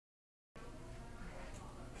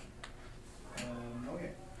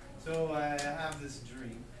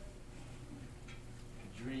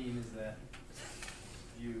that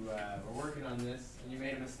you were working on this and you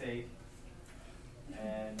made a mistake,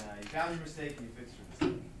 and you found your mistake and you fixed your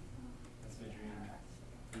mistake. That's my dream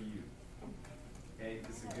for you. Okay,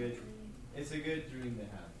 it's a good dream to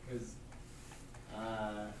have, because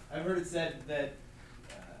I've heard it said that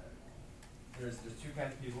there's two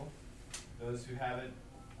kinds of people: those who have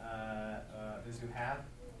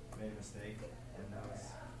made a mistake, and those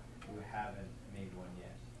who haven't made one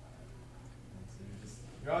yet. And so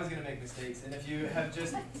you're always going to make mistakes, and if you have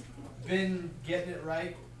just been getting it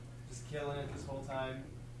right, just killing it this whole time,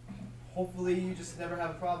 hopefully you just never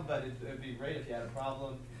have a problem. But it would be great if you had a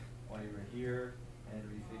problem while you were here and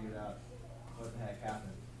we figured out what the heck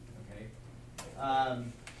happened. Okay.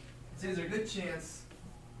 So there's a good chance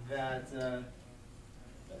that that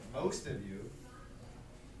most of you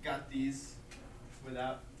got these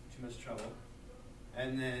without too much trouble,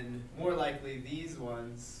 and then more likely these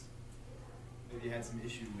ones maybe you had some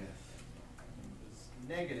issue with. Those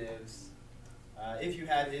negatives, if you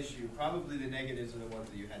had issue, probably the negatives are the ones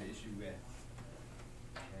that you had issue with,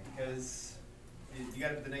 because you got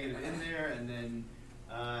to put the negative in there, and then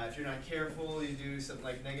if you're not careful, you do something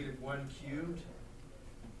like -1 cubed.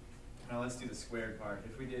 Now let's do the squared part.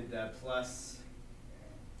 If we did plus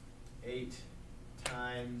 8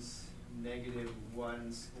 times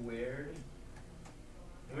 -1 squared,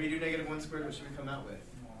 and we do -1 squared, what should we come out with?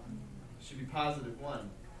 It should be +1.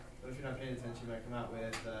 But if you're not paying attention, you might come out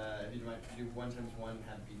with, if you might do 1 times 1,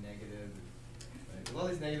 have to be negative. Right? With all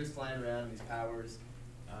these negatives flying around, these powers,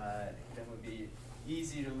 it can definitely be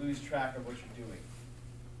easy to lose track of what you're doing.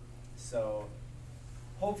 So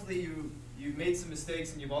hopefully you've made some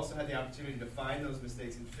mistakes, and you've also had the opportunity to find those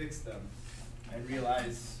mistakes and fix them and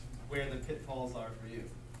realize where the pitfalls are for you.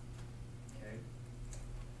 Okay.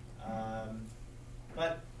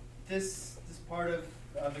 But this part of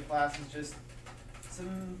the class is just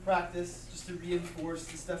some practice, just to reinforce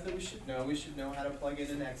the stuff that we should know. We should know how to plug in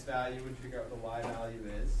an x value and figure out what the y value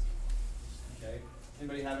is. Okay.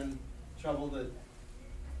 Anybody having trouble that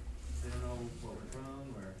they don't know what we're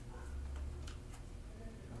from, or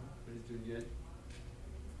everybody's doing good?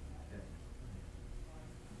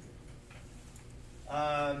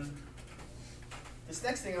 Okay. This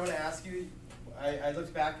next thing I want to ask you, I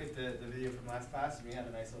looked back at the video from last class, and we had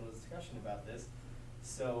a nice little discussion about this.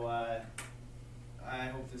 So I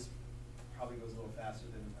hope this probably goes a little faster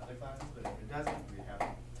than other classes, but if it doesn't, we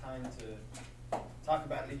have time to talk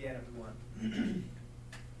about it again if we want.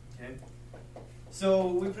 Okay. So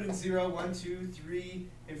we put in 0, 1, 2, 3.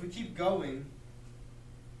 If we keep going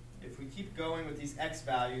with these x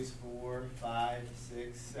values, 4, 5,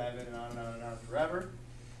 6, 7, and on forever,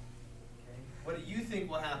 okay, what do you think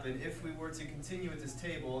will happen if we were to continue with this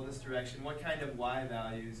table in this direction? What kind of y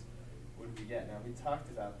values would we get? Now, we talked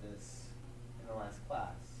about this in the last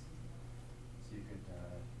class. So you could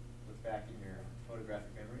look back in your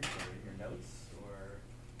photographic memories or in your notes or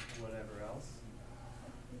whatever else.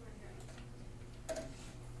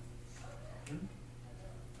 Hmm?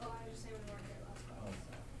 Oh, I just say we weren't here last class.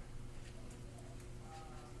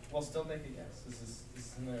 Well, still make a guess. This is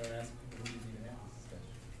something I ask people who even have this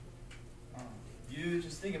discussion. You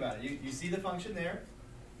just think about it. You see the function there.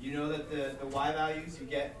 You know that the y values you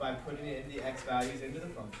get by putting in the x values into the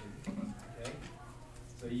function. Okay?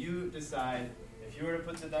 So you decide, if you were to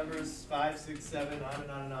put the numbers 5, 6, 7, on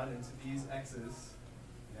and on into these x's,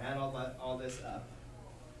 and add all this up,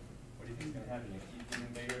 what do you think is going to happen? You're going to keep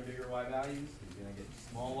getting bigger and bigger y values? You're going to get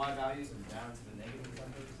small y values and down to the negative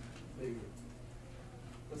numbers? Bigger.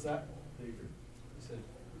 What's that? Bigger. You said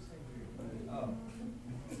bigger. Oh.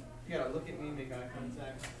 You got to look at me, make eye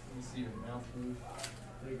contact. Let me see your mouth move.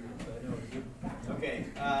 Bigger, but I know it's good. Okay,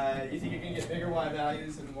 you think you're going to get bigger y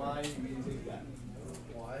values, and why do you think that?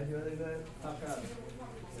 Why do I think that? How come?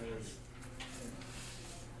 Because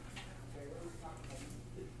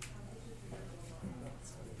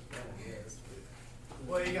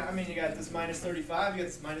Well, you got this minus 35, you got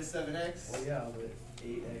this minus 7x. well, yeah, but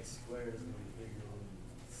 8x squared is going to be bigger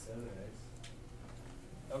than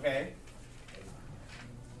 7x. Okay.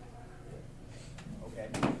 Okay.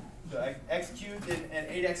 So x cubed and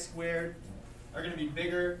 8x squared are going to be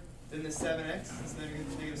bigger than the 7x. It's never going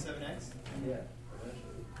to be negative 7x. Yeah,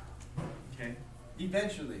 eventually. Okay.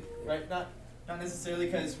 Eventually, right? Not necessarily,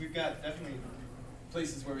 because we've got definitely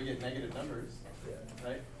places where we get negative numbers, Yeah.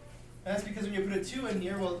 right? And that's because when you put a 2 in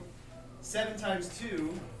here, well, 7 times 2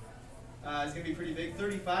 is going to be pretty big.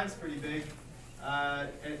 35 is pretty big.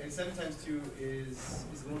 And 7 times 2 is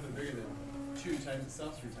a little bit bigger than 2 times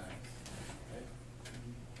itself 3 times.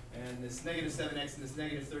 Right? And this negative 7x and this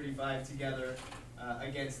negative 35 together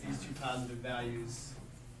against these two positive values is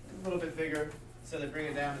a little bit bigger. So they bring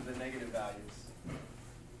it down to the negative values.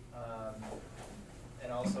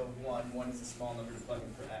 And also 1 is a small number to plug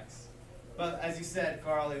in for x. But as you said,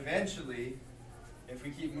 Carl, eventually, if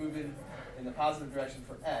we keep moving in the positive direction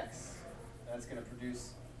for x, that's going to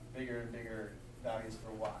produce bigger and bigger values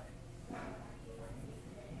for y.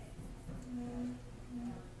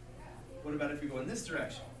 What about if we go in this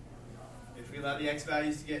direction? If we allow the x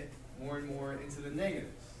values to get more and more into the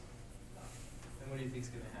negatives, then what do you think is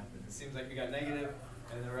going to happen? It seems like we got negative,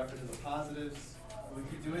 and then we're up into the positives. Will we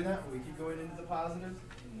keep doing that? Will we keep going into the positives? Or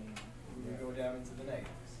will we go down into the negatives?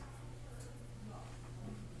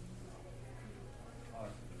 I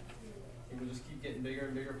think we'll just keep getting bigger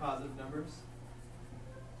and bigger positive numbers.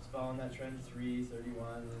 Just following that trend, 3,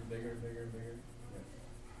 31, and then bigger and bigger and bigger.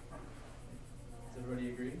 Yeah. Does everybody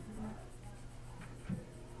agree?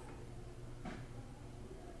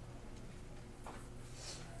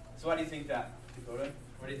 So why do you think that, Dakota?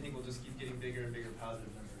 Why do you think we'll just keep getting bigger and bigger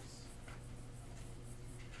positive numbers?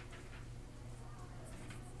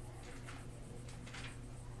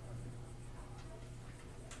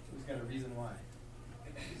 Who's got a reason why?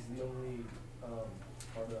 Is the only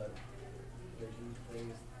part of that equation thing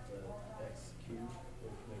is the x cubed,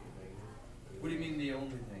 which make it negative. What do you mean the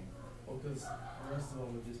only thing? Well, because the rest of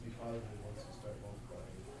them would just be positive once you start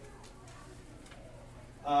multiplying.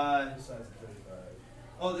 Besides the 35.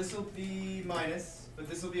 Oh, this will be minus, but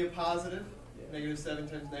this will be a positive. Yeah. Negative 7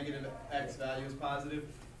 times negative x value is positive.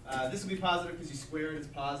 This will be positive because you square it as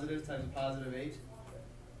positive times a positive 8.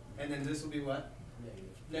 And then this will be what? Negative.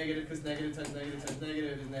 Negative, because negative times negative times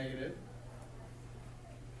negative is negative.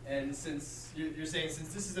 And since you're saying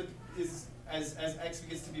since this is as x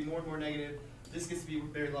gets to be more and more negative, this gets to be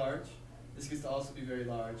very large. This gets to also be very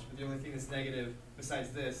large. But the only thing that's negative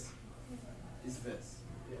besides this is this.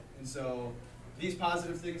 Yeah. And so these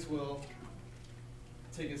positive things will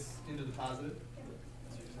take us into the positive.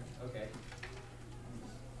 That's what you're saying? Okay.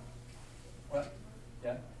 What?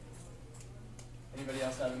 Yeah? Anybody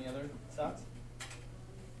else have any other thoughts?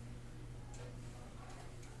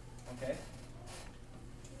 Okay.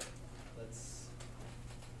 Let's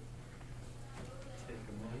take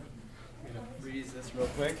a moment. I'm going to freeze this real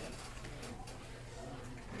quick.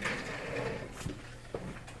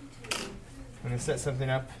 I'm going to set something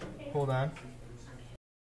up. Hold on.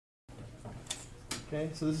 Okay,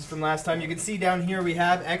 so this is from last time. You can see down here we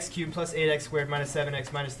have x cubed plus 8x squared minus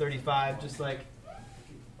 7x minus 35, just like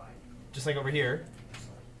over here.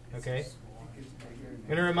 Okay. I'm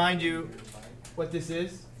going to remind you what this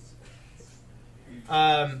is.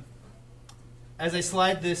 As I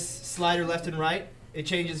slide this slider left and right, it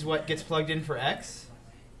changes what gets plugged in for x.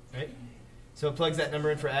 Right? So it plugs that number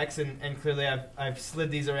in for x, and clearly I've slid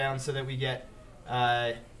these around so that we get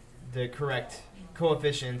the correct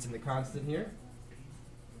coefficients and the constant here.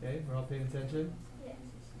 Okay, we're all paying attention? Yeah.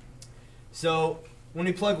 So when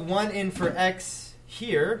we plug 1 in for x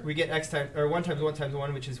here, we get x times, or 1 times 1 times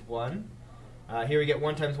 1, which is 1. Here we get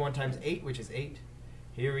 1 times 1 times 8, which is 8.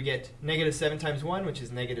 Here we get negative 7 times 1, which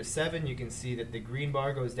is negative 7. You can see that the green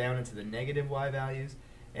bar goes down into the negative y values.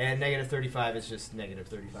 And negative 35 is just negative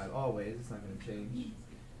 35 always. It's not going to change.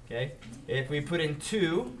 Okay. If we put in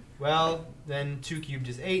 2, well, then 2 cubed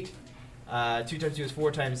is 8. 2 times 2 is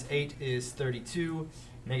 4 times 8 is 32.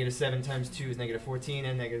 Negative 7 times 2 is negative 14.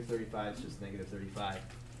 And negative 35 is just negative 35.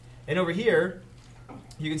 And over here,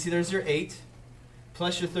 you can see there's your 8.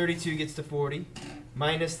 Plus your 32 gets to 40.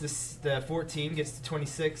 Minus the 14 gets to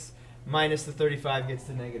 26. Minus the 35 gets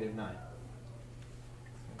to negative 9.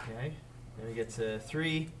 Okay. Then we get to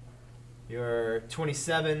 3. Your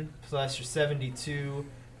 27 plus your 72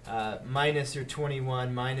 minus your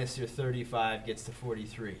 21 minus your 35 gets to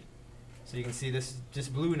 43. So you can see this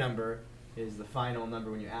blue number is the final number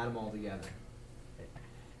when you add them all together. Okay.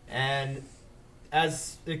 And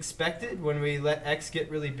as expected, when we let x get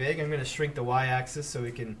really big, I'm going to shrink the y-axis so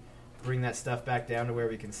we can bring that stuff back down to where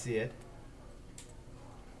we can see it.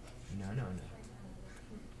 No.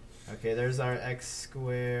 Okay, there's our x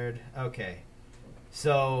squared. Okay,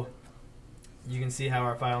 so you can see how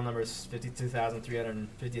our final number is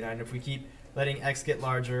 52,359. If we keep letting x get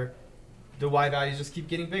larger, the y values just keep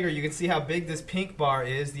getting bigger. You can see how big this pink bar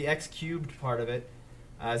is. The x cubed part of it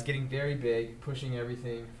is getting very big, pushing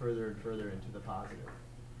everything further and further into the positive.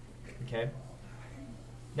 Okay.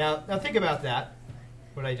 Now think about that,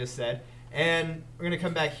 what I just said, and we're going to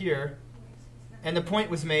come back here, and the point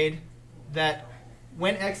was made that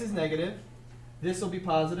when x is negative, this will be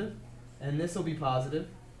positive, and this will be positive.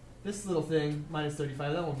 This little thing, minus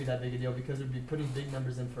 35, that won't be that big a deal because we'll be putting big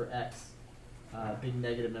numbers in for x, big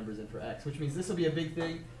negative numbers in for x, which means this will be a big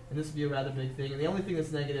thing, and this will be a rather big thing. And the only thing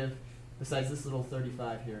that's negative besides this little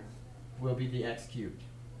 35 here will be the x cubed.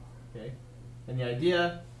 Okay? And the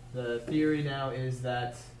idea, the theory now is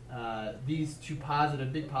that these two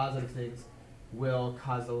positive, big positive things will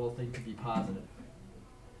cause the whole thing to be positive.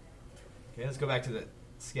 Okay, let's go back to the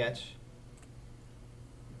sketch.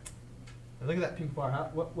 Now look at that pink bar.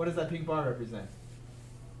 What does that pink bar represent?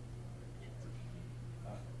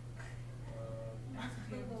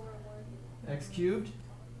 X cubed?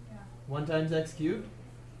 1 times x cubed?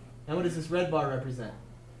 And what does this red bar represent?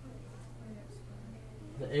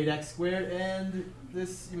 The 8x squared, and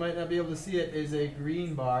this, you might not be able to see it, is a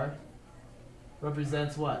green bar.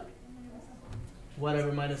 Represents what?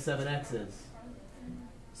 Whatever minus 7x is.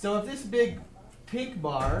 So if this big pink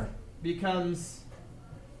bar becomes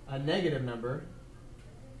a negative number,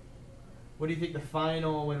 what do you think the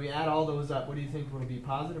final, when we add all those up, what do you think will be,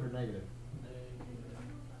 positive or negative?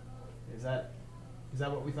 Is that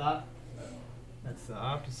what we thought? That's the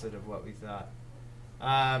opposite of what we thought.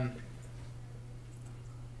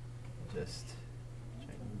 Just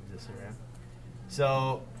try to move this around.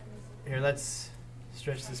 So here, let's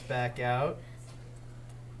stretch this back out.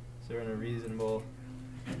 So we're in a reasonable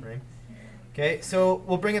frame. Okay, so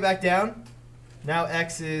we'll bring it back down. Now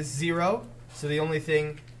x is 0. So the only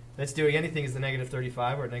thing that's doing anything is the negative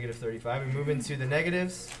 35 or negative 35. We move into the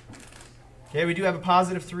negatives. Okay, we do have a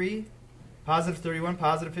positive 3, positive 31,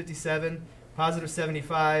 positive 57, positive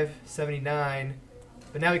 75, 79.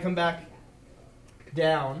 But now we come back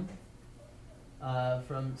down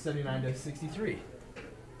from 79 to 63.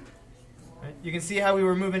 Right? You can see how we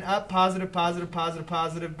were moving up, positive, positive, positive,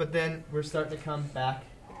 positive, but then we're starting to come back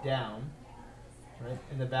down. Right?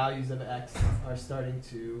 And the values of x are starting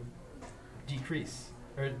to decrease.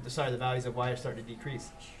 Or, sorry, the values of y are starting to decrease.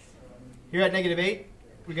 Here at negative 8,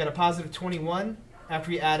 we got a positive 21 after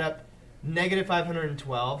we add up negative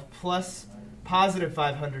 512 plus positive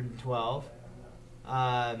 512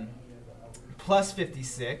 plus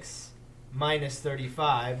 56 minus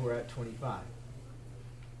 35, we're at 25.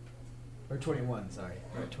 Or 21, sorry.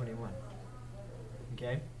 We're at 21.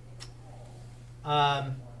 Okay?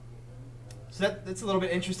 So that's a little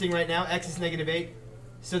bit interesting right now. X is negative 8.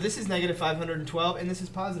 So this is negative 512, and this is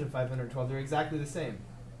positive 512. They're exactly the same.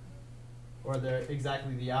 Or they're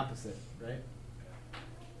exactly the opposite, right?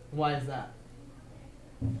 Why is that?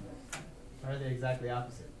 Why are they exactly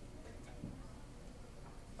opposite?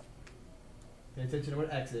 Pay attention to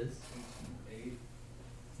what x is. 8.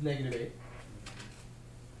 It's negative 8.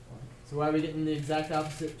 So why are we getting the exact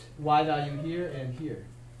opposite y value here and here?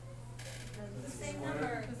 The same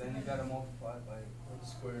number. Then you gotta multiply by 1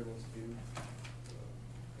 squared, 1 cubed.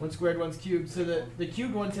 1 squared, 1 cubed. So the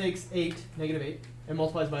cubed one takes 8, negative 8, and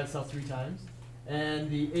multiplies by itself 3 times. And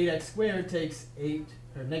the 8x squared takes 8,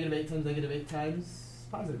 or negative 8 times negative 8 times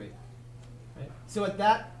positive 8. Right? So at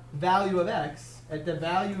that value of x, at the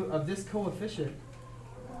value of this coefficient,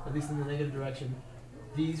 at least in the negative direction,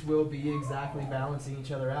 these will be exactly balancing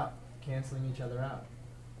each other out, canceling each other out.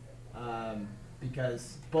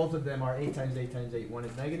 Because both of them are 8 times 8 times 8. One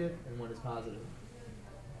is negative and one is positive.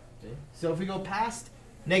 Okay? So if we go past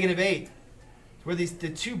negative 8, where the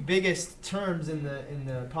two biggest terms in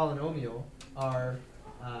the polynomial are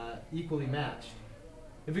equally matched.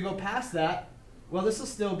 If we go past that, well, this will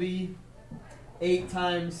still be 8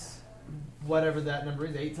 times whatever that number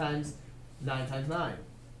is, 8 times 9 times 9.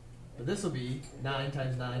 But this will be 9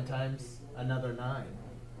 times 9 times another 9.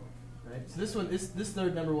 Right? So this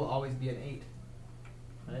third number will always be an 8.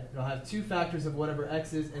 Right? It'll have 2 factors of whatever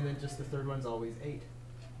x is, and then just the third one's always 8.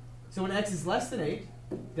 So when x is less than 8,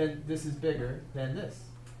 then this is bigger than this.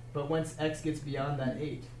 But once x gets beyond that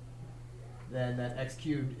 8, then that x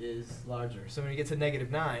cubed is larger. So when you get to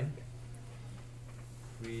negative 9,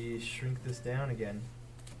 we shrink this down again.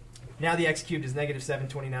 Now the x cubed is negative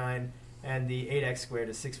 729, and the 8x squared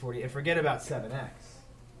is 640. And forget about 7x.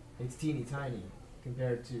 It's teeny tiny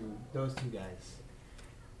compared to those two guys.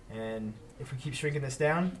 And if we keep shrinking this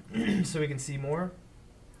down so we can see more,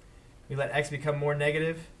 we let x become more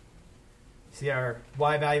negative. See, our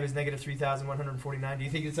y value is negative 3,149. Do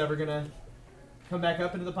you think it's ever going to come back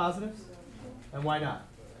up into the positives? And why not?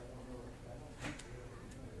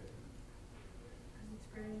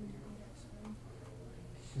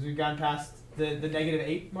 Because we've gone past the negative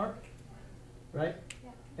 8 mark, right?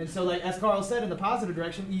 Yeah. And so, like as Carl said, in the positive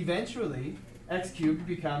direction, eventually x cubed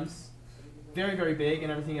becomes very, very big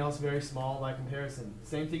and everything else very small by comparison.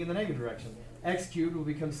 Same thing in the negative direction. X cubed will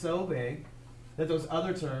become so big that those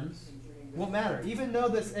other terms won't matter. Even though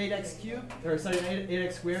this 8x cubed, or sorry,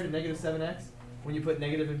 8x squared and negative 7x, when you put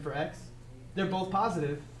negative in for x, they're both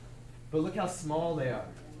positive, but look how small they are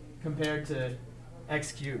compared to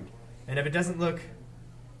x cubed. And if it doesn't look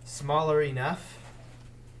smaller enough,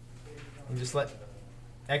 and just let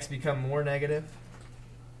x become more negative.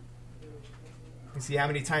 You see how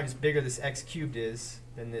many times bigger this x cubed is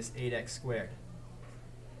than this 8x squared.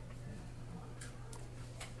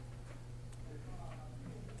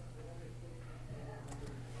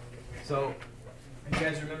 So, you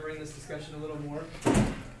guys remembering this discussion a little more?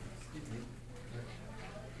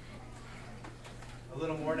 A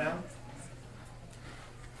little more now?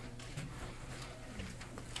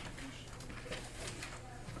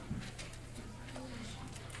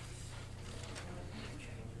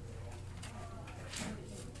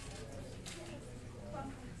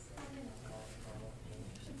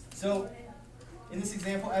 So, in this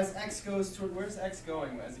example, as x goes toward, where's x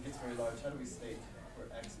going as it gets very large? How do we state where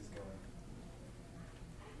x is going?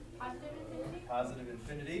 Positive infinity? Positive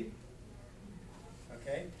infinity.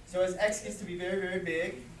 Okay, so as x gets to be very, very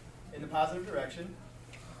big in the positive direction,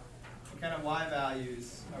 what kind of y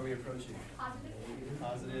values are we approaching? Positive.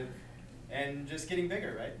 Positive, and just getting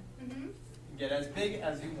bigger, right? Mm-hmm. Get as big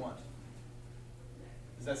as you want.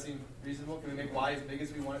 Does that seem reasonable? Can we make y as big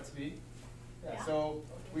as we want it to be? Yeah. So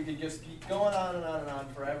we could just keep going on and on and on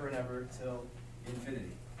forever and ever till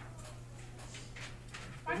infinity.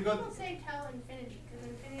 Why If do you go- people say till infinity? Because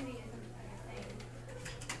infinity isn't a thing.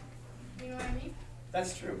 You know what I mean?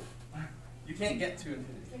 That's true. You can't get to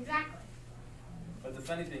infinity. Exactly. But the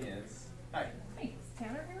funny thing is, hi, Hey, is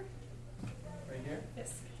Tanner here? right here.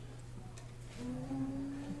 Yes.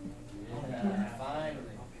 Yeah,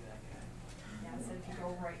 finally. Yeah, so if you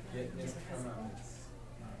go right. Get there's this a come physical. out.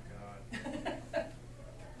 Okay.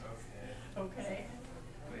 Okay.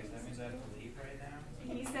 Wait, that means I have to leave right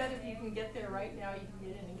now? He said if you can get there right now, you can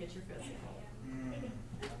get in and get your physical. Mm.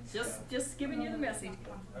 Just giving you the message.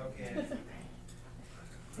 Okay.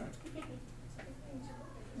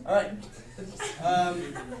 All right.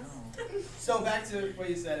 So back to what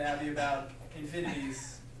you said, Abby, about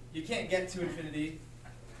infinities. You can't get to infinity.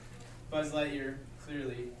 Buzz Lightyear,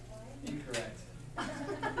 clearly incorrect. You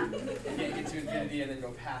can't get to infinity and then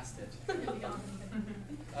go past it.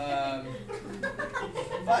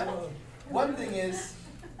 But one thing is,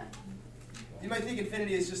 you might think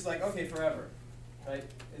infinity is just like, okay, forever, right?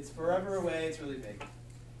 It's forever away, it's really big.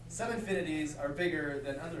 Some infinities are bigger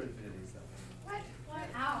than other infinities, though. What? What?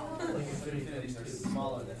 How? Some infinities are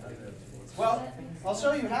smaller than other infinities. Well, I'll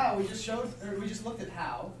show you how. We just looked at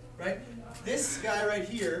how, right? This guy right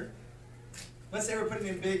here, let's say we're putting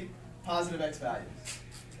in big positive x values.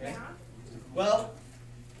 Okay? Yeah. Well,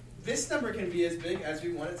 this number can be as big as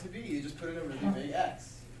we want it to be. You just put in a really big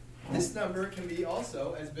x. This number can be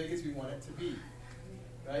also as big as we want it to be,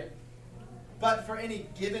 right? But for any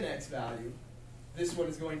given x value, this one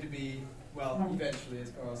is going to be, well, eventually,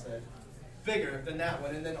 as Carl said, bigger than that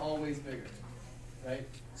one, and then always bigger, right?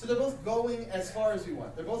 So they're both going as far as we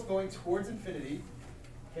want. They're both going towards infinity,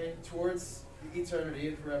 okay, towards eternity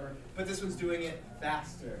and forever, but this one's doing it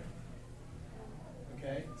faster,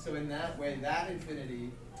 okay? So in that way, that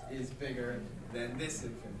infinity is bigger than this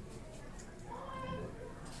infinity.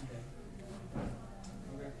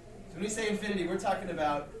 Okay. So when we say infinity, we're talking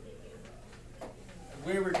about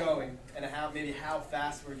where we're going and maybe how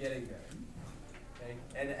fast we're getting there. Okay?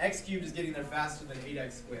 And x cubed is getting there faster than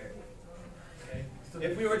 8x squared. Okay?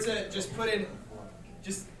 If we were to just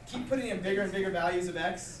keep putting in bigger and bigger values of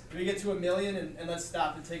x, we get to 1,000,000, and let's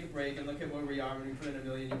stop and take a break and look at where we are when we put in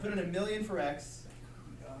 1,000,000. You put in 1,000,000 for x,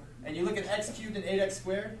 and you look at x cubed and 8x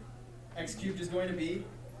squared, x cubed is going to be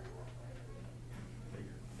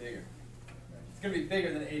bigger. It's going to be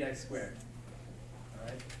bigger than 8x squared. All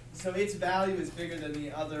right? So its value is bigger than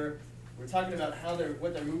the other. We're talking about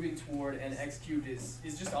what they're moving toward, and x cubed is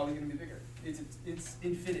just always going to be bigger. Its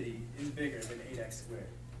infinity is bigger than 8x squared.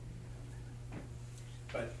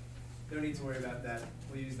 But no need to worry about that.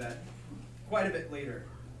 We'll use that quite a bit later.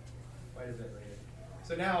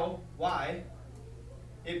 So now, y,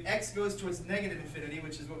 if x goes towards negative infinity,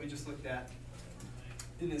 which is what we just looked at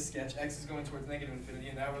in this sketch, x is going towards negative infinity,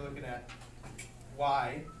 and now we're looking at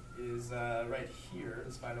y is right here,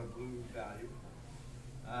 this final blue value.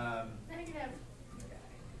 Negative.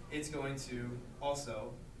 It's going to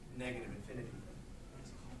also negative infinity.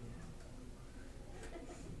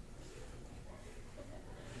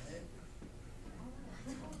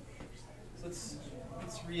 So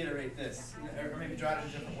let's reiterate this, or maybe draw it in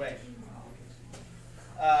a different way.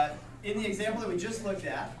 In the example that we just looked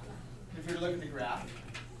at, if we were to look at the graph,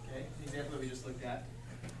 okay, the example that we just looked at,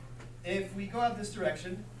 if we go out this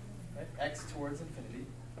direction, right, x towards infinity,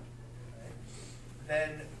 right,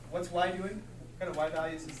 then what's y doing? What kind of y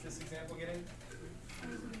values is this example getting?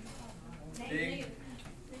 Big.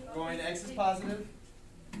 Going to x is positive.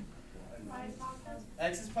 Y is positive.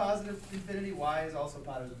 X is positive infinity, y is also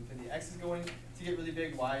positive infinity. X is going to get really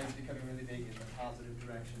big, y is becoming really big in the positive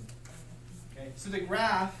direction. Okay, so the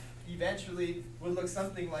graph eventually would look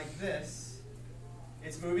something like this.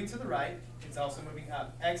 It's moving to the right, it's also moving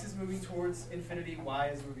up. X is moving towards infinity, y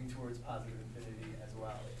is moving towards positive infinity as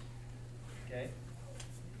well. Okay?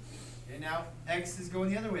 Okay, now x is going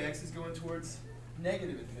the other way. X is going towards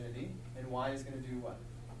negative infinity, and y is going to do what?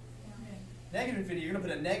 Negative infinity. You're going to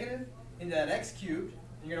put a negative into that x cubed,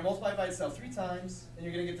 and you're going to multiply it by itself 3 times, and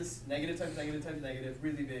you're going to get this negative times negative times negative,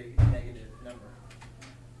 really big negative number.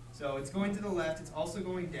 So it's going to the left, it's also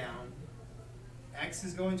going down. X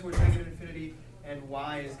is going towards negative infinity, and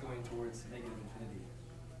y is going towards negative infinity.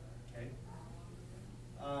 Okay?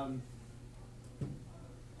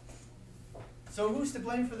 So who's to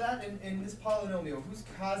blame for that in this polynomial? Who's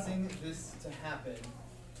causing this to happen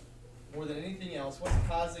more than anything else? What's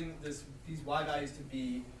causing these y values to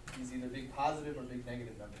be these either big positive or big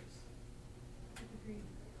negative numbers?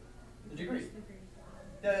 The degree.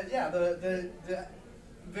 The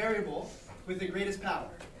variable with the greatest power.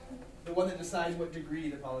 The one that decides what degree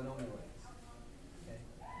the polynomial is. Okay.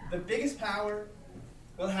 The biggest power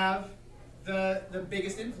will have the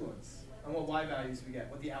biggest influence on what y values we get,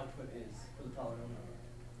 what the output is for the polynomial.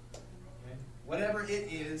 Okay. Whatever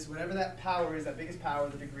it is, whatever that power is, that biggest power,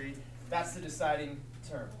 the degree, that's the deciding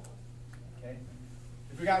term. Okay.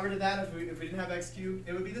 If we got rid of that, if we didn't have x cubed,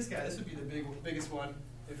 it would be this guy. This would be the biggest one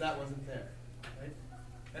if that wasn't there. Right?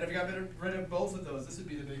 And if we got rid of both of those, this would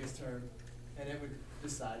be the biggest term, and it would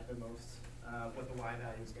decide the most what the y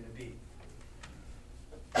value is going to be.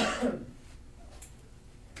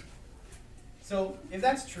 So if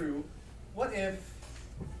that's true, what if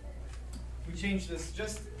we change this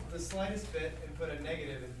just the slightest bit and put a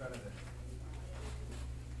negative in front of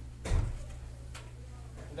it?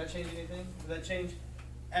 Would that change anything? Would that change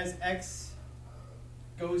as x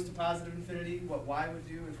goes to positive infinity, what y would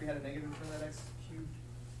do if we had a negative in front of that x cubed?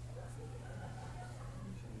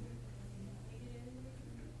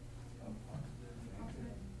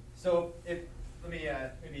 So if, let me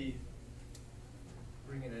maybe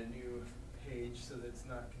bring in a new page so that it's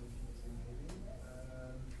not confusing maybe.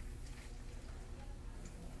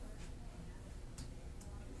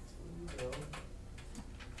 So we'll go.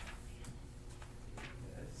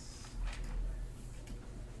 Yes.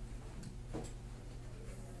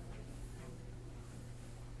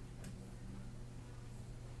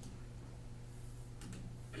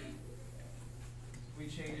 We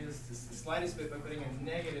change this to the slightest bit by putting a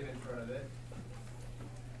negative in front of it.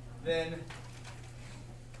 Then,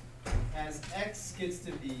 as x gets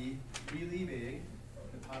to be really big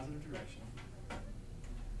in the positive direction,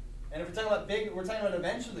 and if we're talking about big, we're talking about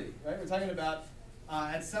eventually, right? We're talking about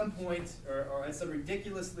at some point, or at some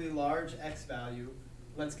ridiculously large x value,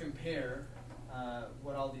 let's compare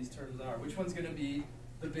what all these terms are. Which one's going to be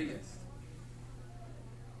the biggest?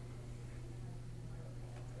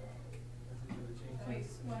 Wait,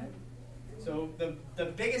 what? So the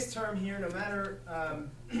biggest term here, no matter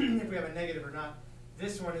if we have a negative or not,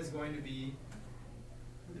 this one is going to be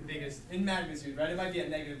the biggest in magnitude, right? It might be a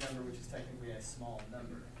negative number, which is technically a small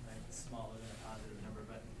number, right? It's smaller than a positive number,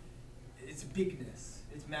 but its bigness,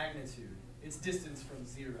 its magnitude, its distance from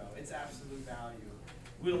 0, its absolute value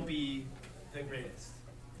will be the greatest.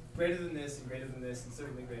 Greater than this, and greater than this, and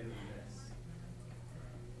certainly greater than this.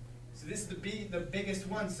 So this is the biggest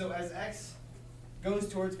one. So as x goes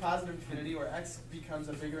towards positive infinity, or x becomes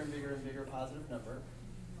a bigger and bigger and bigger positive number,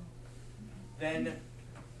 then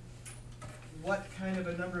what kind of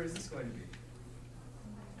a number is this going to be?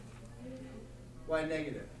 Why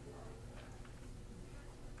negative?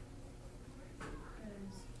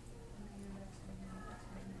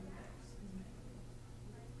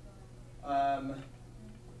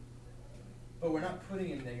 But we're not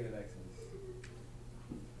putting in negative x's.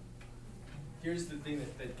 Here's the thing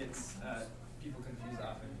that gets people confused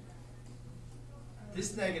often.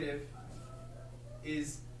 This negative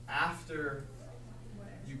is after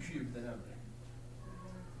you cube the number.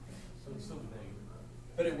 So it's still negative.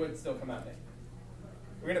 But it would still come out negative.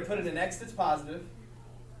 We're going to put in an x that's positive.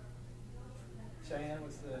 Cheyenne,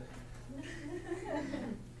 what's the...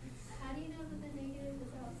 How do you know that the negative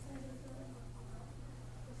is outside of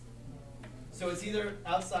the... So it's either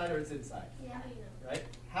outside or it's inside, Yeah, how do you know? right?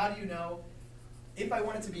 How do you know? If I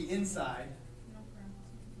want it to be inside,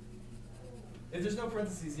 if there's no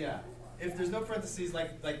parentheses, yeah. If there's no parentheses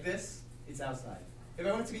like this, it's outside. If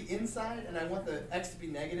I want it to be inside and I want the x to be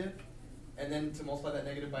negative, and then to multiply that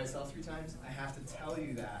negative by itself 3 times, I have to tell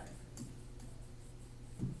you that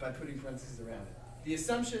by putting parentheses around it. The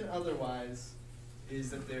assumption otherwise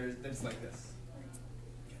is that it's like this.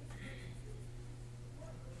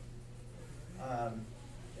 Yeah.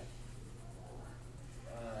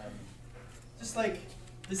 Just like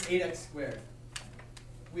this 8x squared.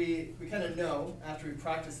 We kind of know, after we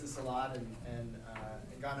practiced this a lot and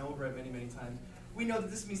gone over it many times, we know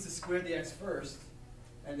that this means to square the x first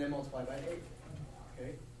and then multiply by 8.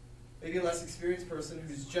 Okay? Maybe a less experienced person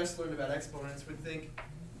who's just learned about exponents would think,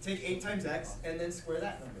 take 8 times x and then square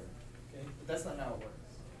that number. Okay? But that's not how it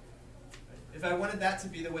works. If I wanted that to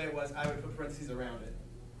be the way it was, I would put parentheses around it.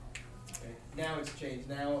 Okay? Now it's changed.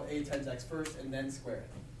 Now 8 times x first and then square it.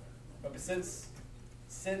 But since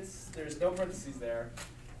there's no parentheses there,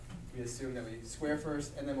 we assume that we square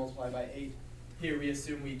first and then multiply by 8. Here we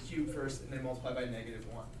assume we cube first and then multiply by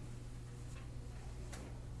 -1.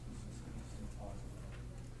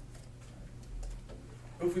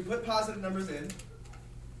 But if we put positive numbers in,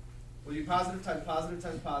 we'll do positive times positive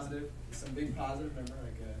times positive. Some big positive number,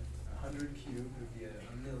 like 100 cubed would be a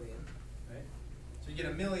million, right? So you get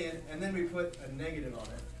a million, and then we put a negative on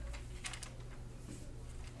it.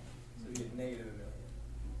 So we get negative a million,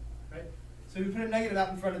 right? So we put a negative out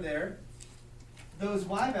in front of there. Those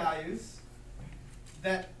y values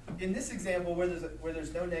that, in this example, where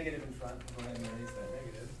there's no negative in front, we'll go ahead and erase that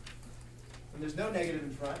negative. When there's no negative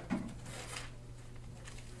in front,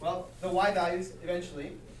 well, the y values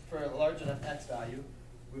eventually, for a large enough x value,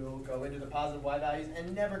 will go into the positive y values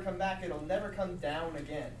and never come back. It'll never come down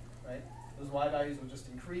again, right? Those y values will just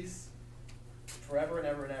increase forever and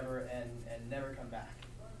ever and ever and never come back.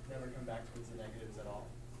 Never come back towards the negatives at all.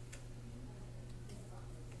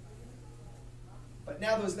 But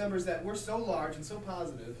now those numbers that were so large and so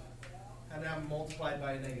positive have now multiplied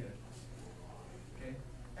by a negative. Okay?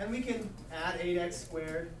 And we can add 8x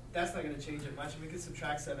squared. That's not going to change it much. And we can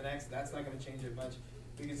subtract 7x. That's not going to change it much.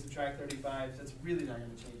 We can subtract 35. That's really not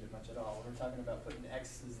going to change it much at all. We're talking about putting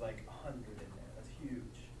x's like 100 in there. That's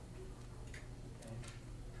huge.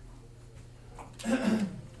 Okay.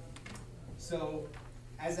 So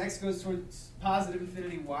as x goes towards positive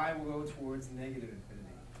infinity, y will go towards negative infinity.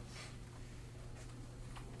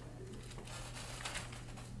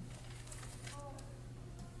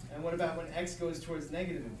 And what about when x goes towards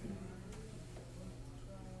negative infinity?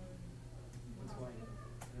 What's going on?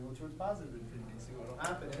 It'll go towards positive infinity. So what will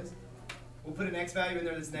happen is, we'll put an x value in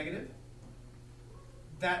there that's negative.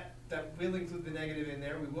 That will include the negative in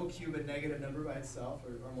there. We will cube a negative number by itself,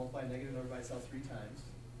 or multiply a negative number by itself 3 times,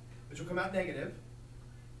 which will come out negative.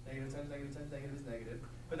 Negative times negative times negative is negative.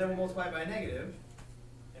 But then we'll multiply it by a negative,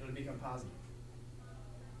 and it'll become positive.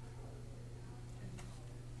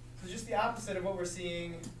 So just the opposite of what we're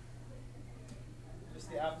seeing. Just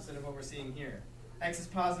the opposite of what we're seeing here. X is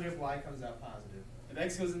positive, y comes out positive. If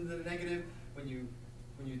x goes into the negative, when you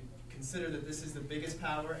consider that this is the biggest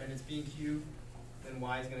power and it's being cubed, then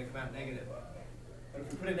y is going to come out negative. But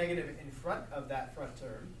if we put a negative in front of that front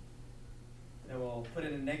term, then we'll put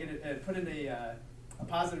in a negative, put in a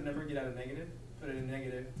positive number, get out a negative. Put in a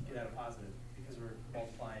negative, get out a positive, because we're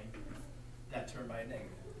multiplying that term by a negative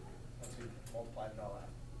once we've multiplied it all out.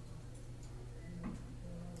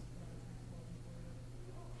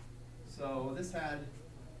 So this had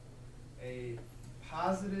a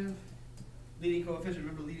positive leading coefficient.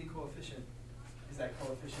 Remember, leading coefficient is that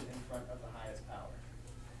coefficient in front of the highest power.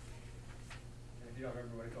 And if you don't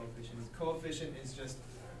remember what a coefficient is just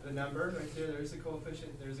the number right there. There's a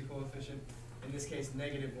coefficient. There's a coefficient. In this case,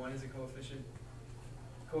 -1 is a coefficient.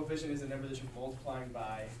 Coefficient is a number that you're multiplying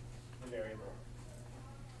by the variable.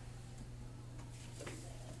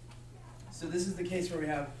 So this is the case where we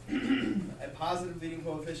have a positive leading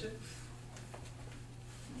coefficient.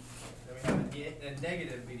 Then we have a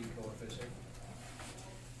negative leading coefficient.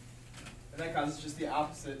 And that causes just the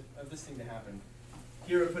opposite of this thing to happen.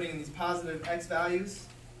 Here we're putting in these positive x values.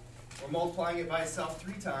 We're multiplying it by itself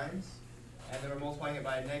 3 times. And then we're multiplying it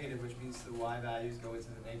by a negative, which means the y values go into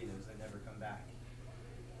the negatives and never come back.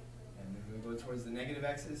 And then we go towards the negative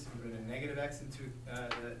x's. We put a negative x into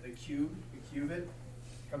the cube. We cube it.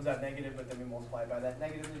 It comes out negative, but then we multiply by that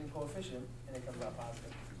negative leading coefficient, and it comes out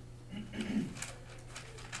positive.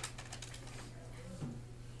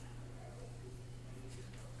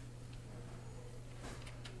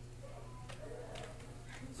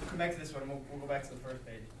 So come back to this one. We'll go back to the first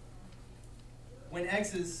page. When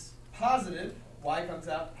x is positive, y comes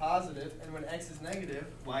out positive, and when x is negative,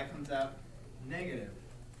 y comes out negative.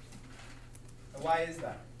 And why is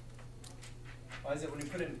that? Why is it when we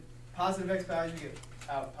put in positive x values, we get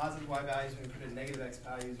out positive y values. When we put in negative x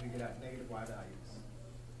values, we get out negative y values?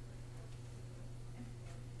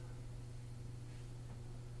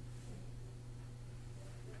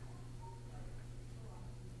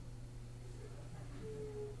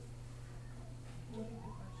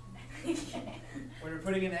 When we're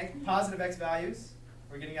putting in positive x values,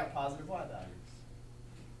 we're getting out positive y values.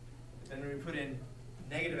 But then when we put in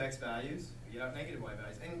negative x values, we get out negative y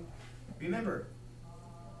values. And remember,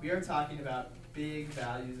 we are talking about big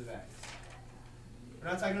values of x. We're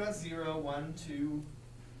not talking about 0, 1, 2,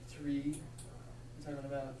 3. We're talking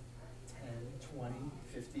about 10, 20,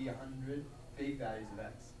 50, 100 big values of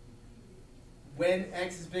x. When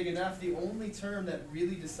x is big enough, the only term that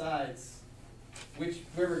really decides where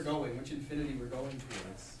we're going, which infinity we're going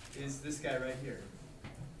towards, is this guy right here.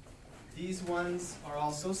 These ones are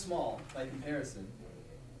all so small by comparison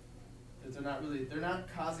that they're not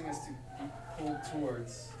causing us to be pulled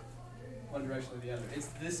towards one direction or the other. It's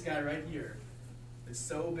this guy right here that's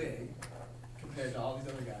so big compared to all these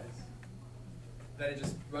other guys that it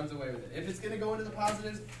just runs away with it. If it's going to go into the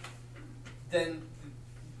positives, then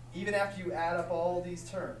even after you add up all these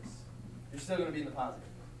terms, you're still going to be in the positive.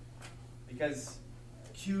 Because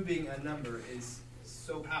cubing a number is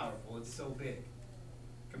so powerful, it's so big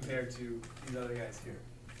compared to these other guys here.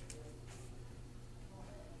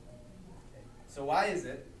 Okay. So why is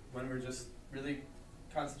it, when we're just really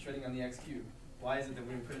concentrating on the x cubed, why is it that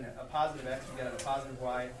when we put in a positive x, we get a positive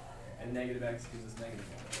y, and negative x gives us negative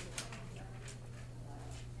y?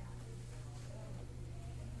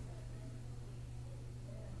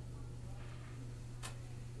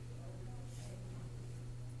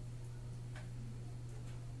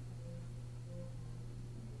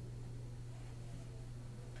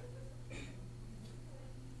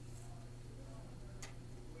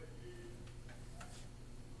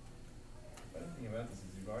 About this is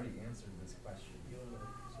we've already answered this question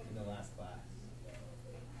in the last class.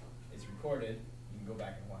 It's recorded. You can go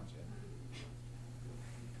back and watch it.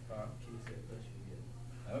 Can you say the question again?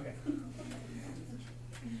 Okay.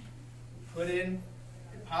 Put in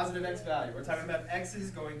a positive x value. We're talking about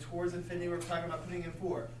x's going towards infinity. We're talking about putting in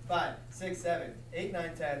 4, 5, 6, 7, 8,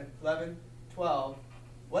 9, 10, 11, 12,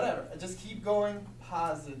 whatever. Just keep going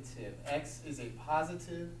positive. X is a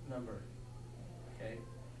positive number. Okay?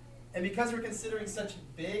 And because we're considering such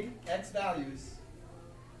big x values,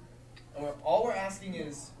 all we're asking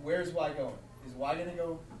is, where's y going? Is y going to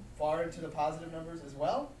go far into the positive numbers as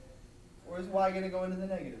well? Or is y going to go into the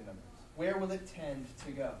negative numbers? Where will it tend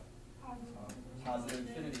to go? Positive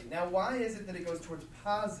infinity. Now, why is it that it goes towards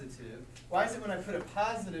positive? Why is it when I put a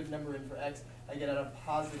positive number in for x, I get out a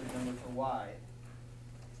positive number for y?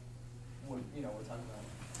 We're talking about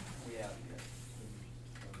way out here.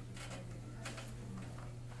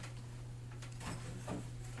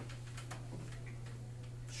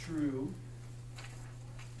 True.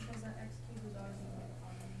 Because that x cubed is always going to be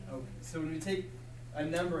positive. Okay, so when we take a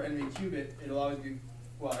number and we cube it, it'll always be,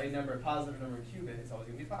 well, a number, a positive number, and cube it, it's always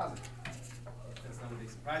going to be positive. That's not a big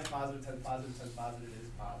surprise. Positive times positive times positive is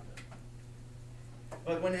positive.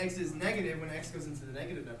 But when x is negative, when x goes into the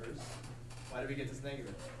negative numbers, why do we get this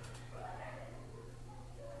negative?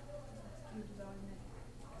 X cubed is always negative.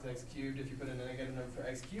 Because x cubed, if you put in a negative number for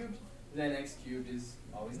x cubed, then x cubed is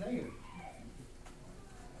always negative.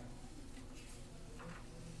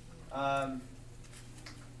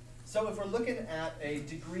 So if we're looking at a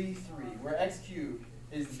degree 3, where x cubed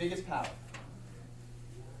is the biggest power,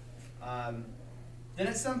 then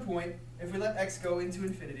at some point, if we let x go into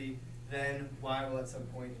infinity, then y will at some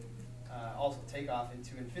point also take off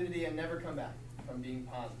into infinity and never come back from being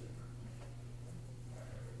positive.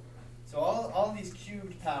 So all these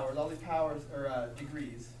cubed powers, all these powers, or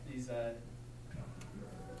degrees, these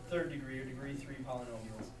third degree or degree 3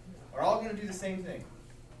 polynomials, are all going to do the same thing.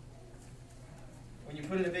 When you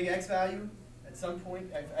put in a big x value, at some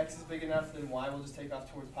point, if x is big enough, then y will just take off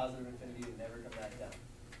towards positive infinity and never come back down.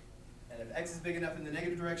 And if x is big enough in the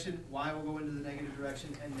negative direction, y will go into the negative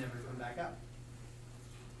direction and never come back up.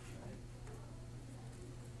 Right.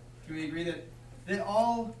 Can we agree that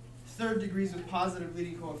all third degrees with positive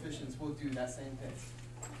leading coefficients will do that same thing?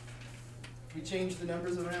 If we change the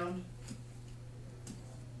numbers around,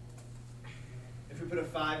 if we put a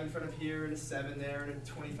 5 in front of here, and a 7 there, and a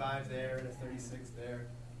 25 there, and a 36 there,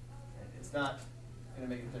 it's not going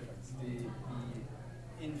to make a difference.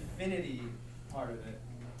 The infinity part of it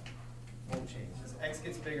won't change. As x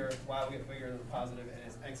gets bigger, y will get bigger than the positive, and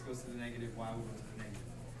as x goes to the negative, y will go to the negative.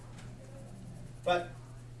 But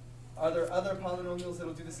are there other polynomials that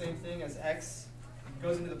will do the same thing? As x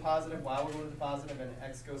goes into the positive, y will go into the positive, and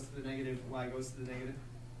x goes to the negative, y goes to the negative?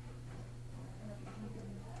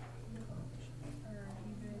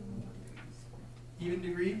 Even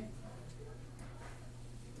degree?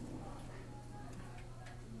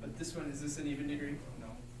 But this one, is this an even degree?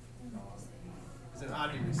 No. It's an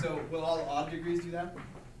odd degree. So will all odd degrees do that?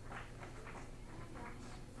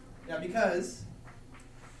 Yeah, because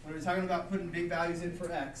when we're talking about putting big values in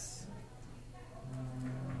for x,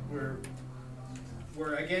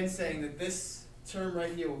 we're again saying that this term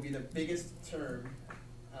right here will be the biggest term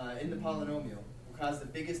in the polynomial, will cause the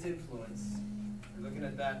biggest influence. We're looking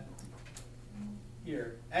at that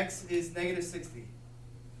here. X is negative 60.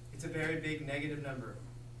 It's a very big negative number.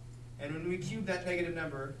 And when we cube that negative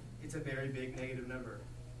number, it's a very big negative number.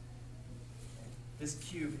 This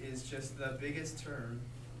cube is just the biggest term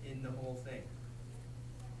in the whole thing.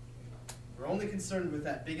 We're only concerned with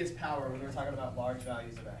that biggest power when we're talking about large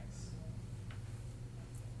values of x.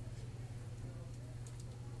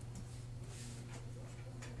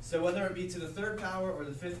 So whether it be to the third power or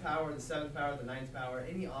the fifth power or the seventh power or the ninth power,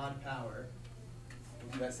 any odd power,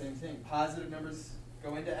 we'll do that same thing. Positive numbers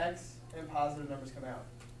go into x and positive numbers come out.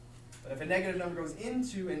 But if a negative number goes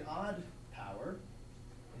into an odd power,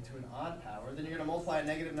 then you're going to multiply a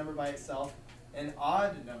negative number by itself an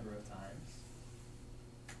odd number of times,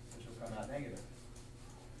 which will come out negative.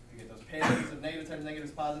 You get those pairs of negative times negative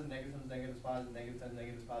is positive, negative times negative is positive, negative times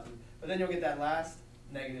negative is positive. But then you'll get that last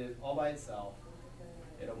negative all by itself.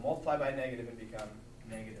 It'll multiply by negative and become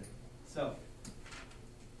negative. So,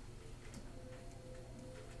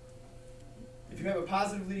 if you have a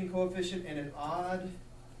positive leading coefficient and an odd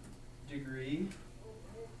degree,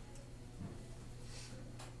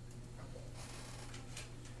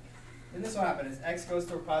 then this will happen. As x goes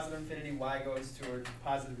toward positive infinity, y goes toward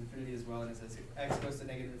positive infinity as well. And it says if x goes to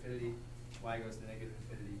negative infinity, y goes to negative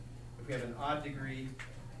infinity. If we have an odd degree,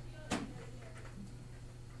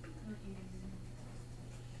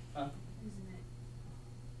 Isn't it?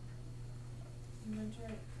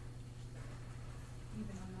 Inventory.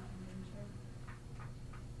 Even on that inventory.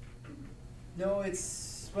 no,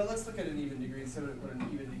 it's, well, let's look at an even degree instead of what an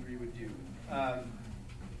even degree would do.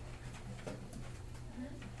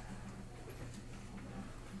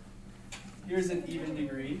 Here's an even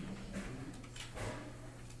degree.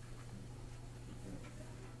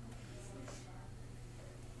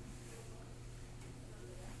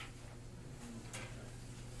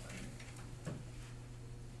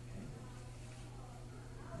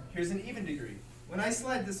 Here's an even degree. When I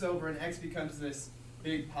slide this over and x becomes this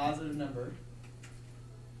big positive number,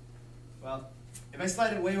 well, if I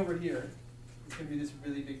slide it way over here, it's going to be this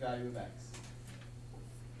really big value of x.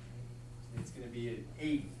 It's going to be an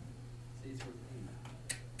 80. Say it's worth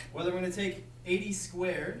 80. Well, then we're going to take 80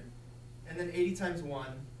 squared, and then 80 times 1,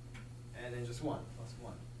 and then just 1 plus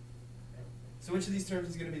 1. Okay. So which of these terms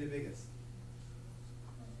is going to be the biggest?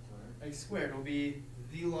 X squared will be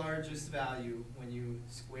the largest value. When you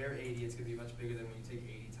square 80, it's going to be much bigger than when you take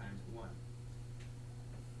 80 times 1.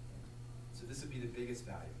 So this would be the biggest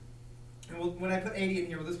value. And when I put 80 in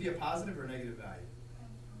here, will this be a positive or a negative value?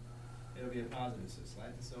 It'll be a positive, so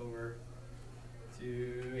slide this over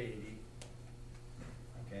to 80.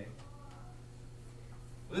 Okay.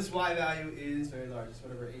 Well, this y value is very large. It's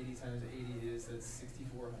whatever 80 times 80 is, that's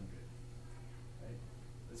 6,400. Right?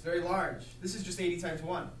 It's very large. This is just 80 times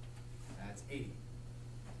 1. That's 80.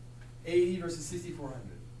 80 versus 6,400.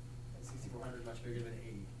 And 6,400 much bigger than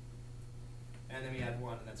 80. And then we add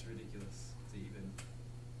 1, and that's ridiculous to even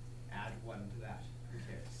add 1 to that. Who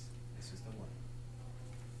cares? It's just a 1.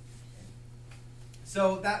 Okay.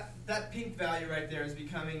 So that pink value right there is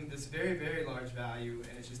becoming this very, very large value,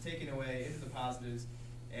 and it's just taken away into the positives,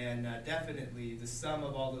 and definitely the sum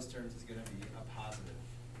of all those terms is going to be a positive.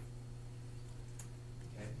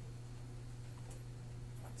 Okay.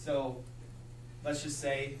 So let's just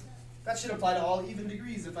say that should apply to all even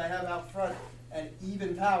degrees. If I have out front an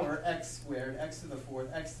even power, x squared, x to the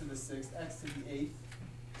 4th, x to the 6th, x to the 8th,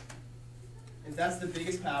 if that's the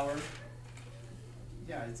biggest power,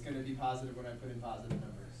 yeah, it's going to be positive when I put in positive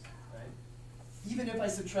numbers, right? Even if I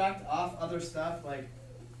subtract off other stuff, like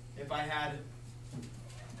if I had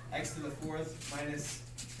x to the 4th minus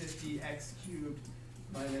 50x cubed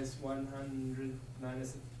minus 100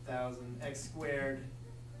 minus 1,000 x squared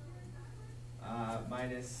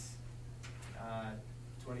minus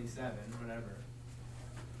 27, whatever.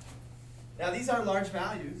 Now these are large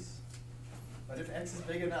values, but if x is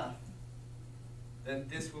big enough, then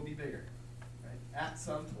this will be bigger. Right? At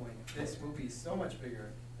some point, this will be so much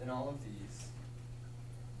bigger than all of these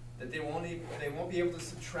that they won't be able to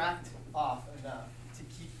subtract off enough to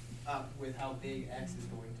keep up with how big x is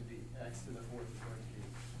going to be. X to the 4th is going to be.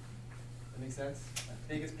 That make sense? The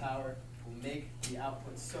biggest power will make the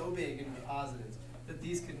output so big in the positives that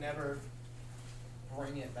these could never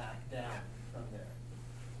bring it back down from there.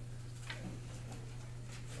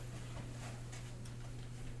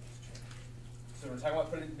 So we're talking about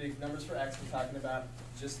putting big numbers for x. We're talking about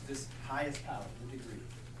just this highest power, the degree.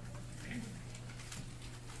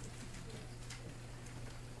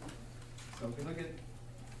 So if we look at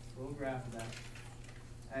a little graph of that,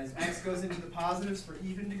 as x goes into the positives for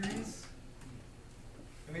even degrees,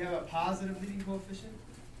 and we have a positive leading coefficient,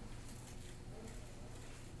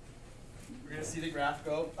 we're going to see the graph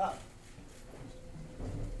go up.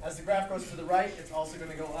 As the graph goes to the right, it's also going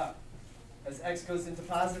to go up. As x goes into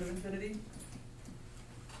positive infinity,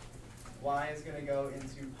 y is going to go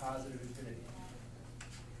into positive infinity.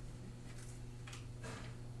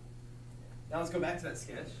 Now let's go back to that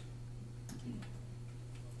sketch.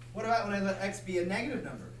 What about when I let x be a negative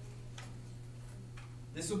number?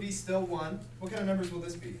 This will be still 1. What kind of numbers will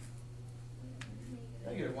this be?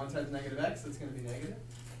 Negative. 1 times negative x, that's going to be negative.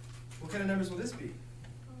 What kind of numbers will this be?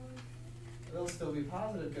 It'll still be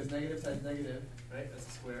positive because negative times negative, right? That's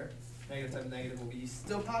a square. Negative times negative will be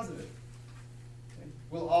still positive. Okay.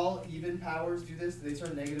 Will all even powers do this? Do they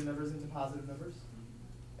turn negative numbers into positive numbers?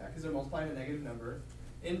 Yeah, because they're multiplying a negative number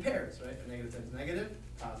in pairs, right? A negative times negative,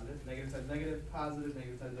 positive, negative times negative, positive,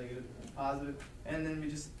 negative times negative, positive, and then we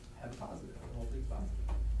just have a positive. The whole thing's positive.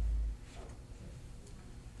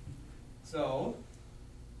 So,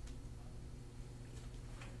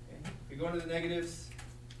 okay, we go into the negatives.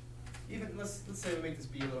 Even let's say we make this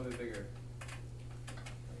b a little bit bigger.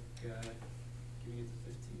 Like giving it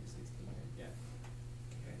to 15 or 16. Yeah.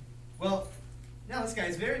 Okay. Well, now this guy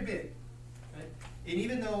is very big, right? And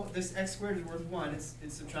even though this x squared is worth 1, it's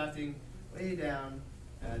subtracting way down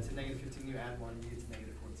to negative 15. You add 1, you get to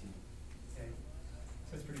negative 14. Okay.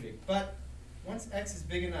 So it's pretty big. But once x is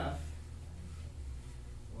big enough,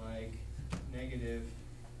 like negative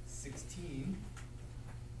 16.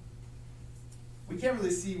 We can't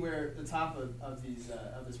really see where the top of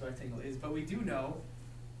this rectangle is, but we do know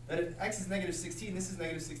that if x is negative 16, this is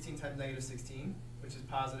negative 16 times negative 16, which is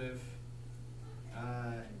positive,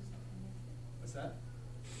 what's that?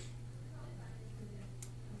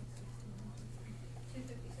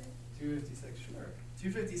 256. 256, sure.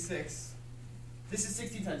 256. This is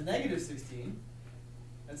 16 times negative 16.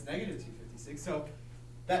 That's negative 256. So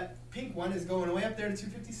that pink one is going way up there to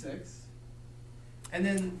 256. And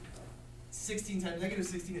then 16 times negative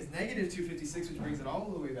 16 is negative 256, which brings it all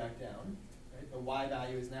the way back down. Right? The y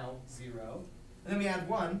value is now 0. And then we add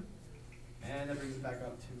 1, and that brings it back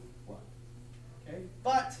up to 1. Okay?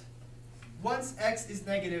 But once x is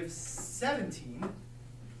negative 17,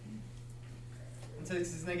 and so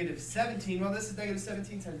this is negative 17, well, this is negative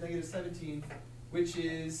 17 times negative 17, which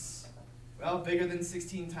is, well, bigger than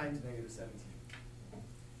 16 times negative 17.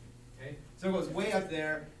 Okay? So it goes way up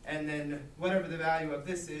there, and then whatever the value of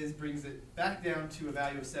this is brings it back down to a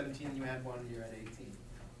value of 17, and you add 1, and you're at 18. Okay?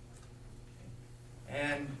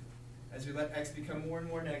 And as we let x become more and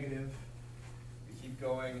more negative, we keep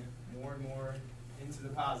going more and more into the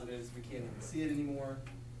positives. We can't even see it anymore.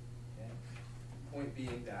 Okay? Point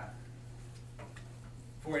being that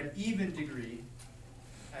for an even degree,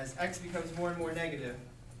 as x becomes more and more negative,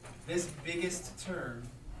 this biggest term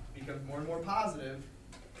becomes more and more positive.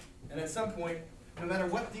 And at some point, no matter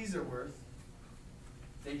what these are worth,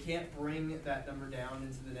 they can't bring that number down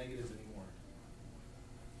into the negatives anymore.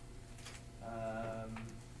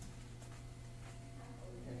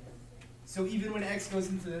 So even when x goes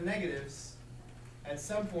into the negatives, at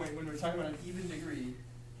some point when we're talking about an even degree,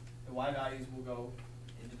 the y values will go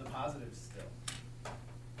into the positives still.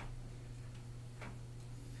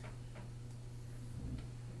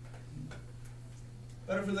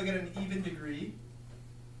 But if we look at an even degree,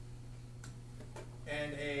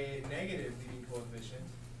 and a negative leading coefficient,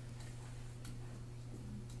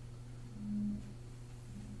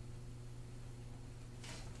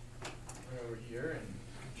 go over here and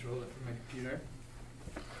control it from my computer.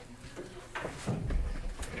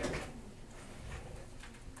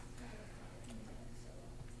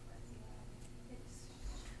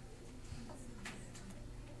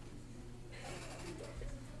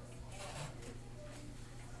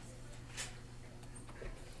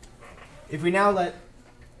 If we now let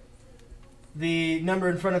the number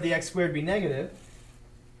in front of the x squared be negative,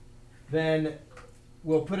 then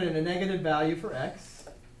we'll put in a negative value for x.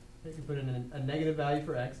 We can put in a negative value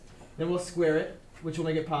for x. Then we'll square it, which will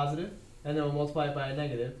make it positive, and then we'll multiply it by a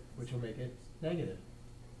negative, which will make it negative.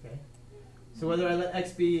 Okay? So whether I let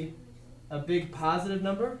x be a big positive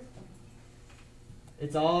number,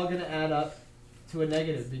 it's all going to add up to a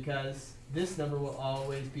negative because this number will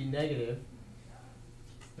always be negative,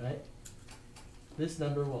 right? This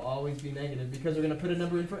number will always be negative because we're going to put a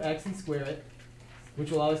number in for x and square it,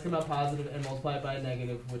 which will always come out positive, and multiply it by a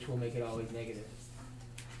negative, which will make it always negative.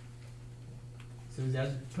 So as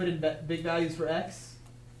we put in big values for x,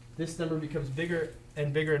 this number becomes bigger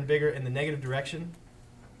and bigger and bigger in the negative direction.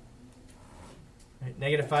 Right,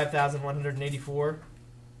 negative 5,184.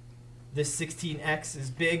 this 16x is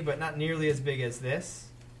big, but not nearly as big as this.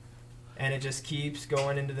 And it just keeps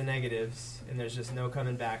going into the negatives, and there's just no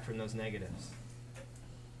coming back from those negatives.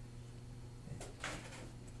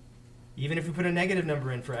 Even if we put a negative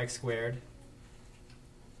number in for x squared,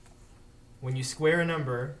 when you square a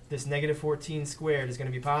number, this negative 14 squared is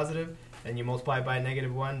going to be positive, and you multiply it by a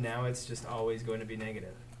negative 1, now it's just always going to be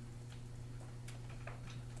negative.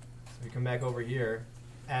 So we come back over here.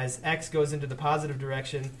 As x goes into the positive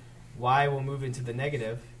direction, y will move into the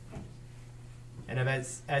negative. And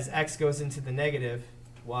as x goes into the negative,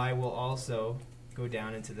 y will also go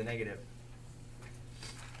down into the negative.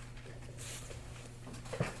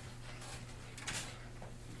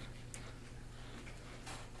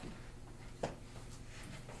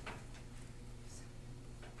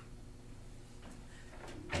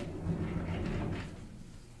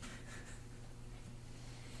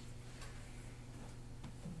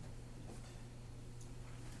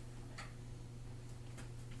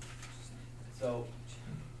 So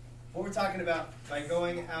what we're talking about by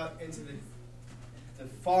going out into the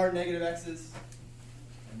far negative x's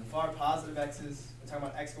and the far positive x's, we're talking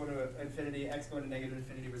about x going to infinity, x going to negative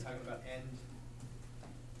infinity, we're talking about end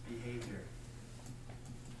behavior.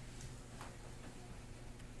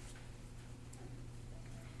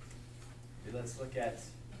 Okay, let's look at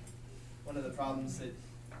one of the problems that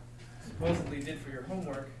supposedly did for your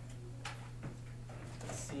homework.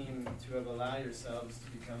 Seem to have allowed yourselves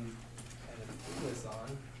to become kind of clueless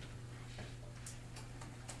on.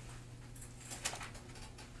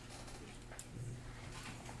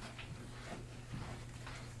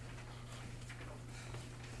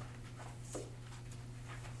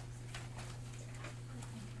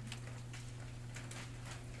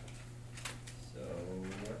 So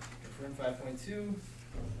if we're in 5.2, and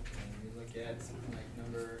we look at something like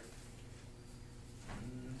number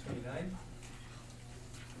 29.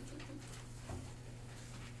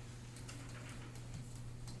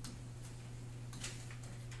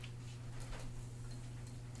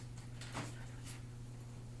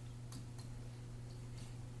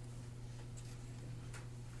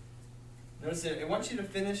 Notice it wants you to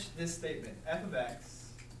finish this statement. F of x,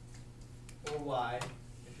 or y,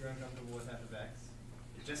 if you're uncomfortable with f of x,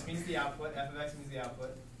 it just means the output, f of x means the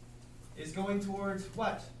output, is going towards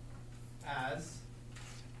what? As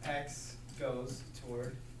x goes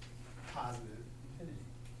toward positive infinity.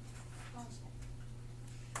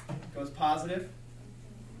 Goes positive,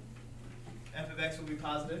 f of x will be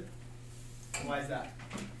positive. And why is that?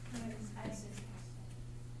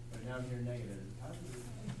 But now I'm here negative. Is it positive?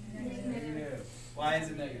 Negative. Why is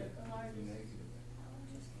it negative?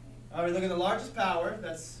 All right, look at the largest power.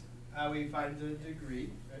 That's how we find the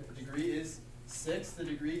degree. Right? The degree is 6. The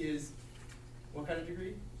degree is, what kind of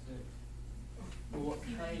degree? Well, what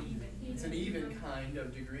kind? It's an even kind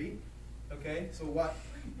of degree. Okay, so what?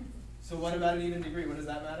 So what about an even degree? What does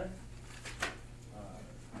that matter?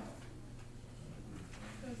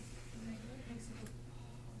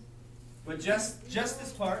 But just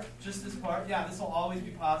this part, yeah, this will always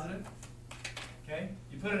be positive. Okay,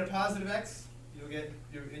 you put in a positive x, you'll get,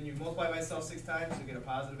 and you multiply by itself 6 times, you'll get a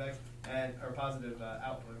positive x or positive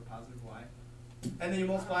output, or positive y, and then you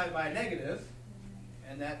multiply it by a negative,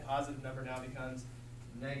 and that positive number now becomes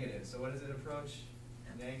negative. So what does it approach?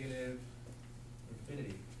 Negative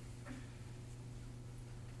infinity.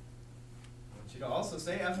 I want you to also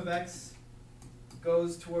say f of x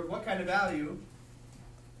goes toward what kind of value?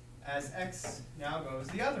 As x now goes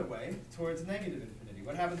the other way, towards negative infinity.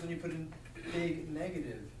 What happens when you put in big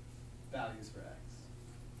negative values for x?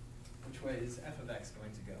 Which way is f of x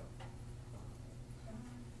going to go?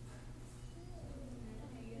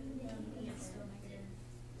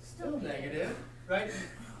 Still negative, right?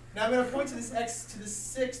 Now I'm going to point to this x to the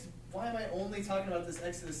 6th. Why am I only talking about this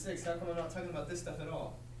x to the 6th? How come I'm not talking about this stuff at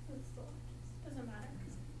all? Doesn't matter.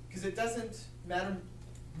 Because it doesn't matter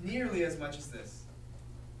nearly as much as this.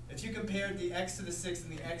 If you compared the x to the 6th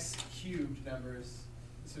and the x cubed numbers,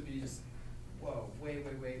 this would be just, whoa, way,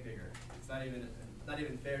 way, way bigger. It's not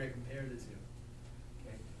even fair to compare the two.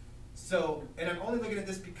 Okay. So, and I'm only looking at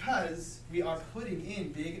this because we are putting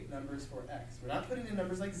in big numbers for x. We're not putting in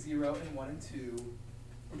numbers like 0 and 1 and 2.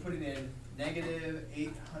 We're putting in negative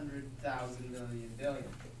 800,000 million billion.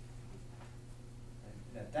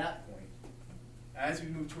 And at that point, as we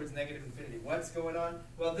move towards negative infinity, what's going on?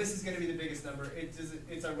 Well, this is going to be the biggest number.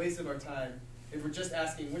 It's a waste of our time. If we're just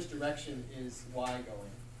asking which direction is y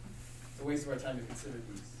going, it's a waste of our time to consider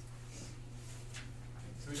these.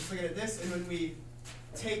 So we're just looking at this, and when we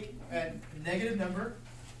take a negative number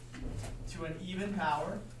to an even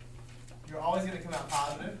power, you're always going to come out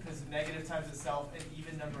positive, because negative times itself an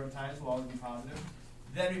even number of times will always be positive.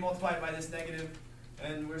 Then we multiply it by this negative,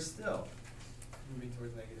 and we're still moving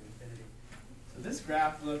towards negative infinity. So this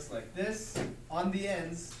graph looks like this. On the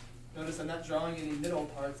ends, notice I'm not drawing any middle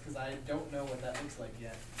parts because I don't know what that looks like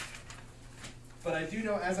yet. But I do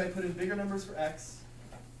know as I put in bigger numbers for x,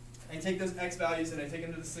 I take those x values and I take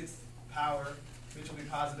them to the 6th power, which will be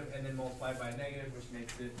positive, and then multiply by a negative, which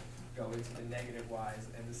makes it go into the negative y's,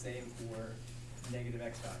 and the same for negative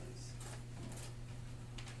x values.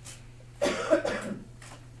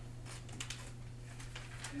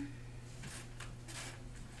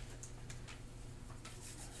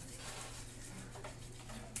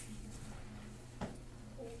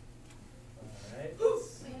 Alright,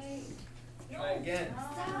 try again.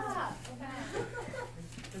 Stop.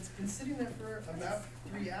 It's been sitting there for about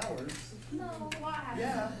 3 hours. No, why?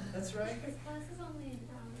 Yeah, that's right. This class is only an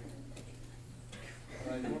hour.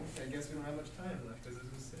 I guess we don't have much time left because it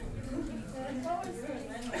was sitting there. What was it?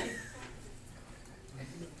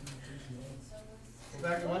 Go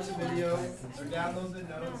back and watch the video or download the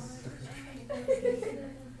notes.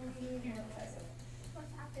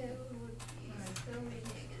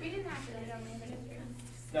 We didn't have to do it on the administrator.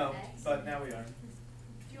 No, but now we are.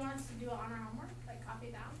 Do you want us to do it on our homework, like copy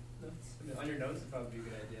it down? On your notes would probably be a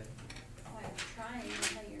good idea. Oh, I'm trying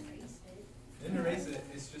until you erase it. Didn't erase it,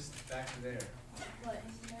 it's just back to there. What?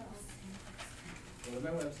 Go to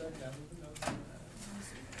my website, download the notes.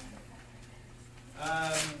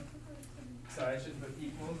 Sorry, I shouldn't put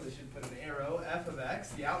equals, I should put an arrow, f of x,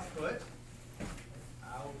 the output.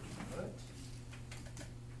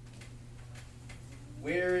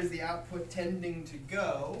 Where is the output tending to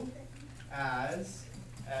go as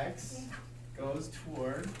x goes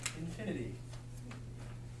toward infinity?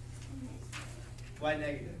 Why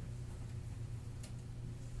negative?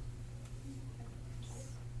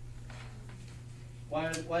 Why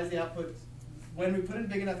is the output, when we put in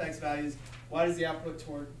big enough x values, why does the output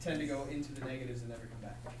tend to go into the negatives and never come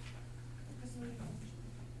back?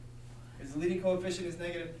 Because the leading coefficient is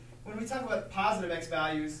negative. When we talk about positive x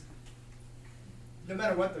values, no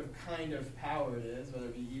matter what the kind of power it is, whether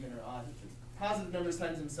it be even or odd, positive numbers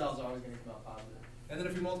times themselves are always going to come out positive. And then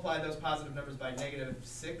if we multiply those positive numbers by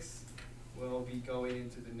 -6, we'll be going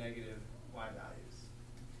into the negative y values.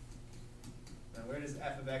 Now where does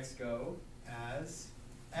f of x go as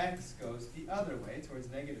x goes the other way towards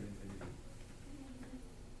negative infinity?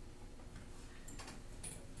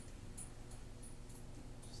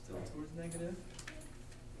 Still towards negative.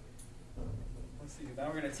 Let's see, now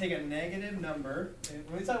we're going to take a negative number. And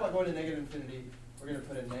when we talk about going to negative infinity, we're going to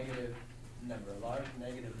put a negative number, a large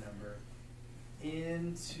negative number,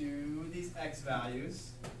 into these x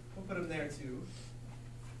values. We'll put them there too.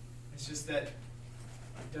 It's just that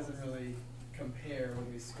it doesn't really compare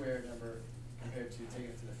when we square a number compared to taking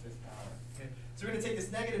it to the 5th power. Okay? So we're going to take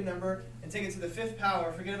this negative number and take it to the 5th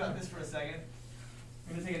power. Forget about this for a second.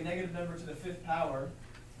 We're going to take a negative number to the 5th power.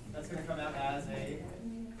 That's going to come out as a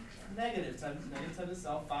negative times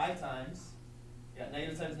itself 5 times. Yeah,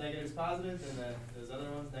 negative times negative is positive, and those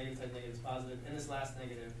other ones, negative times negative is positive, and this last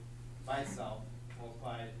negative by itself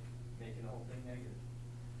multiplied, making the whole thing negative.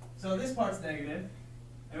 So this part's negative,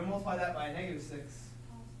 and we multiply that by -6, it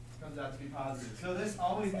comes out to be positive. So this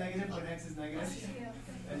always negative when x is negative,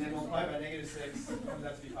 and then multiply by -6, comes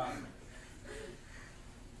out to be positive.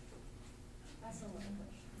 That's a little push.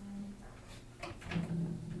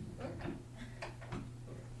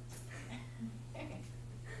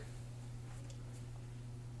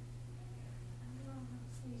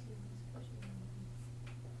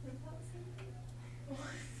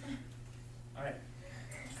 All right.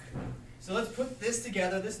 So let's put this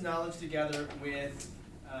together, this knowledge together with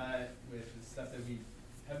the stuff that we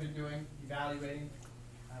have been doing, evaluating.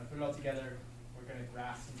 Put it all together. We're going to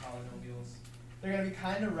graph some polynomials. They're going to be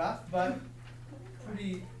kind of rough, but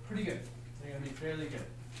pretty good. They're going to be fairly good.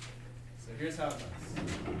 So here's how it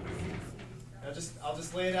goes. I'll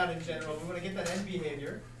just lay it out in general. We want to get that end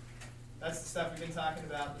behavior. That's the stuff we've been talking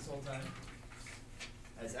about this whole time.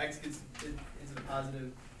 As x gets into the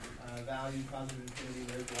positive value, positive infinity,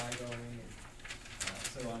 where's y going, and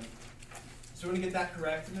so on. So we're going to get that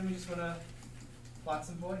correct, and then we just want to plot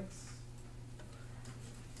some points.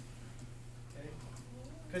 Okay?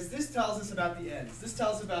 Because this tells us about the ends. This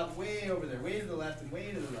tells us about way over there, way to the left and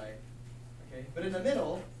way to the right. Okay? But in the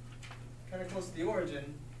middle, kind of close to the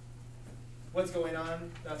origin, what's going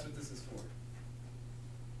on, that's what this is for.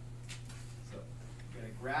 So we're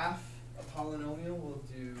going to graph a polynomial. We'll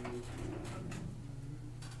do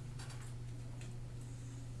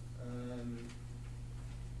um,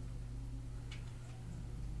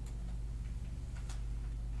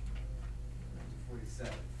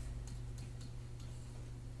 47.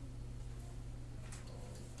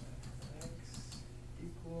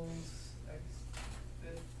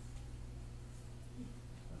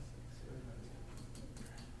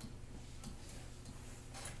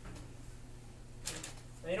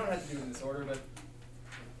 don't have to do it in this order, but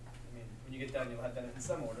I mean, when you get done, you'll have done it in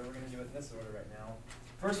some order. We're going to do it in this order right now.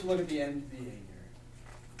 First, we'll look at the end behavior.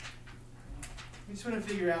 We just want to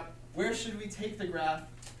figure out where should we take the graph.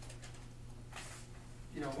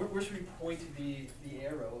 You know, where should we point the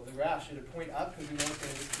arrow of the graph? Should it point up because we know it's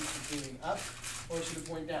going to just keep continuing up, or should it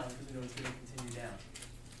point down because we know it's going to continue down?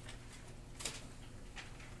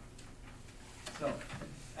 So,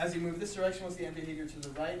 as you move this direction, what's the end behavior to the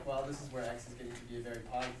right? Well, this is where x is getting to be a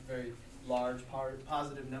very large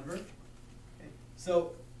positive number. Okay.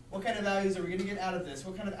 So, what kind of values are we going to get out of this?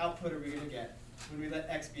 What kind of output are we going to get when we let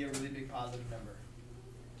x be a really big positive number?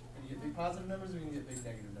 Are we going to get big positive numbers, or are we going to get big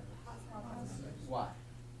negative numbers? Why?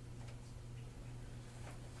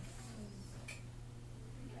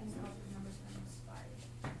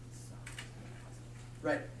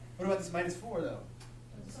 Right. What about this -4 though?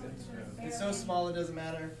 It's so small it doesn't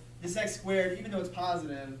matter. This x squared, even though it's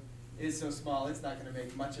positive, is so small it's not going to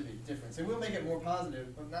make much of a difference. It will make it more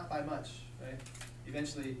positive, but not by much, right?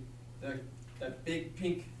 Eventually, that big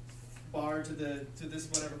pink bar to this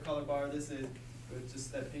whatever color bar this is,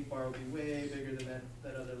 just that pink bar will be way bigger than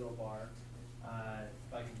that other little bar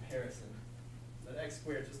by comparison. That x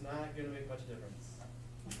squared is just not going to make much difference.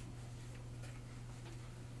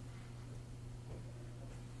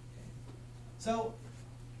 So,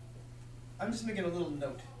 I'm just making a little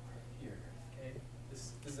note here, okay?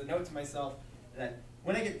 This is a note to myself that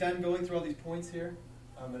when I get done going through all these points here,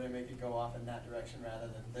 I'm going to make it go off in that direction rather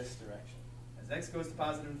than this direction. As x goes to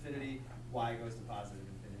positive infinity, y goes to positive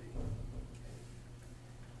infinity.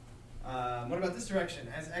 What about this direction?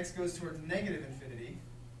 As x goes towards negative infinity,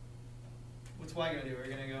 what's y going to do? Are we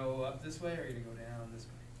going to go up this way or are we going to go down this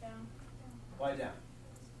way? Down. Why down?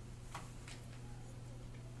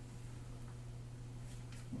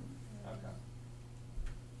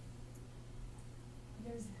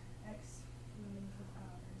 There's x moving to the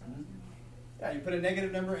power. Yeah, you put a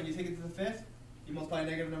negative number and you take it to the fifth, you multiply a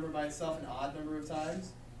negative number by itself an odd number of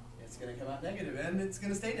times, it's going to come out negative, and it's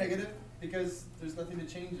going to stay negative because there's nothing to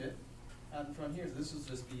change it out in front here, so this will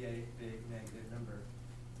just be a big negative number.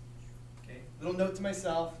 Okay, little note to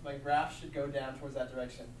myself, my graph should go down towards that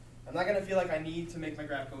direction. I'm not going to feel like I need to make my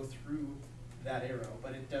graph go through that arrow,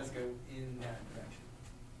 but it does go in that direction.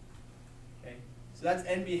 Okay, so that's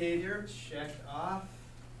end behavior, checked off.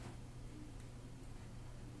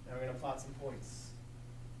 Now we're going to plot some points.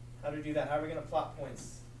 How do we do that? How are we going to plot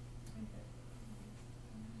points?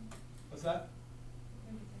 What's that?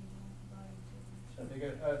 Should I make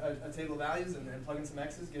a table of values and then plug in some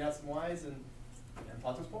x's, get out some y's, and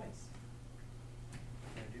plot those points?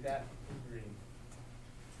 I'm going to do that in green.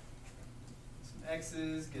 Some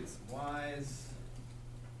x's, get some y's.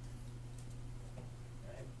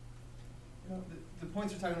 Right. You know, the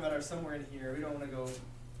points we're talking about are somewhere in here. We don't want to go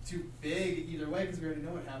too big either way because we already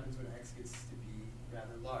know what happens when x gets to be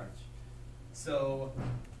rather large. So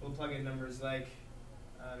we'll plug in numbers like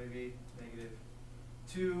maybe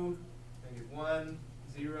 -2, -1,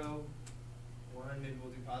 0, 1. Maybe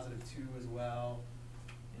we'll do +2 as well.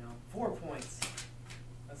 You know, 4 points.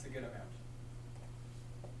 That's a good amount.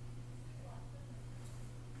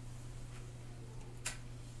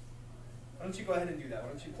 Why don't you go ahead and do that? Why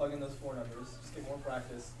don't you plug in those 4 numbers? Just get more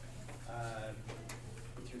practice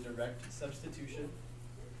with your direct substitution.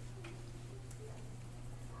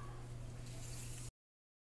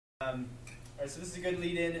 All right, so this is a good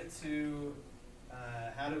lead in to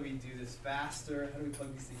how do we do this faster? How do we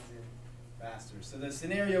plug these things in faster? So the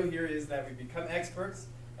scenario here is that we become experts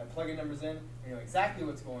at plugging numbers in. We know exactly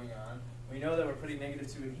what's going on. We know that we're putting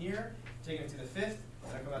 -2 in here, taking it to the fifth.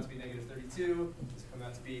 That'll come out to be -32. This will come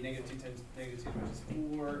out to be -2 times -2, which is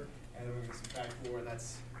 4. And then we're going to subtract 4, and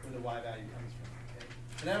that's where the y value comes from. Okay?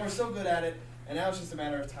 So now we're so good at it, and now it's just a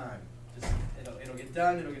matter of time. Just it'll get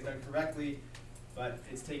done correctly, but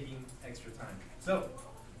it's taking extra time. So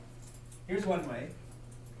here's one way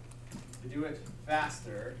to do it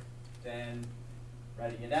faster than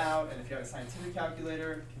writing it out. And if you have a scientific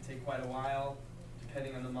calculator, it can take quite a while,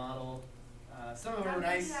 depending on the model. Some of them are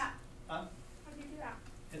nice. Huh? How do you do that?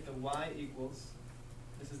 Hit the y equals.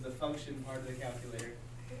 This is the function part of the calculator.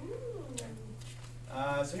 Ooh.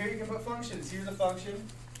 So here you can put functions. Here's a function.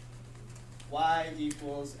 Y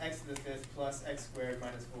equals x to the fifth plus x squared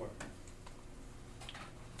minus 4.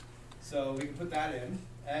 So we can put that in.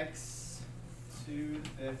 X to the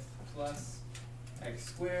fifth plus x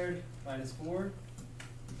squared minus 4.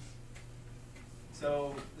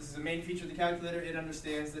 So this is a main feature of the calculator. It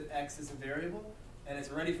understands that x is a variable, and it's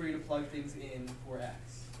ready for you to plug things in for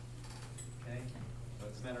x. Okay? So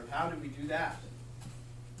it's a matter of how do we do that?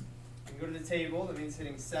 You can go to the table. That means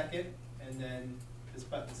hitting second, and then this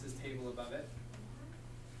button says table above it.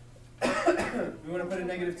 We want to put in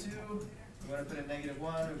 -2. We want to put in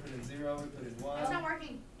 -1. We put in 0. We put in 1. It's not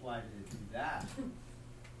working. Why did it do that?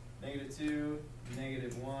 -2,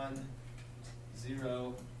 -1,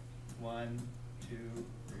 0, 1, 2,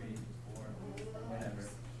 3, 4, whatever.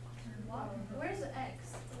 Where's the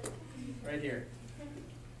X? Right here.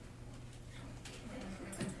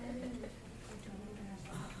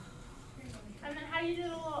 And then how do you do the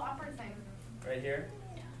little upward thing? Right here.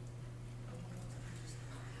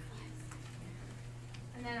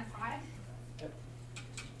 And then a 5 Yep.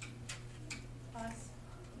 plus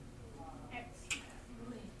X.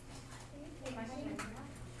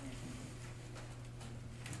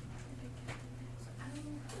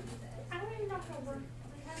 I don't even know how to work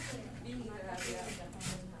the calculator.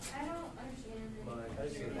 I don't understand it. I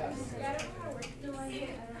just get that. Yeah, I don't know how to work. No, I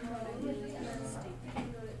don't know how to do it.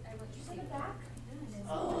 Did you put it back?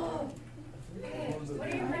 Oh. What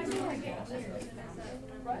are your friends doing again?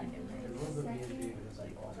 Everyone's a B&B, but it's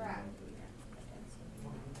like all Crap.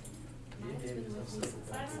 B&B is just like the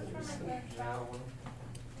Sign up for my workshop.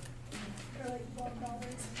 For like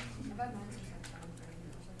 $12.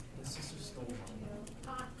 The sister stole one.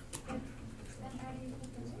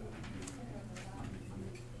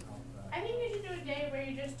 I think you should do a day where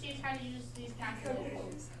you just teach how to use these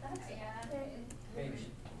calculators. Yeah.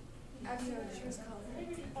 Maybe.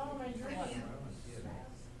 Maybe you follow my dream.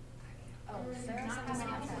 Oh, Sarah Not said how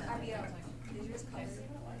many something. options. Is yours colored?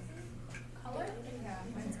 Color? Yeah,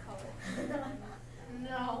 mine's colored.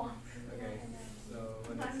 No. Okay. So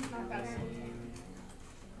Mine's not that see.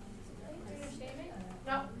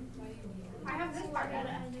 No. I have this part done. I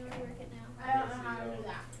know how to work it now. I don't know how to do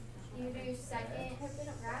that. You do second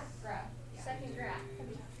graph? Second graph.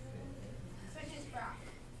 Switch is graph.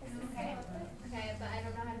 Okay. Okay, but I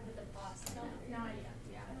don't know how to put the plus. No idea.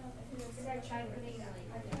 Yeah. Because I tried putting like.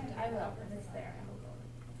 I will, because it's there.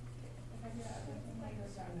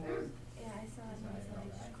 Yeah, I saw it.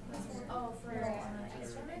 Oh, for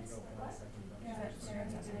instruments?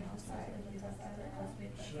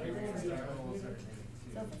 Should I bring these animals or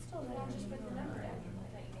So if it's still there, just put the number down.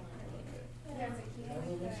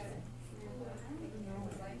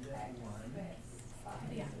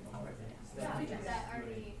 Yeah, I'll work it out. Yeah, that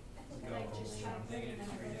already, like, just try to put it in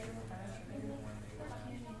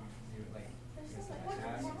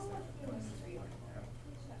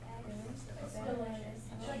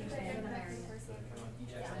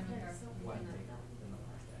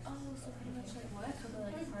Oh, so pretty much like what? So the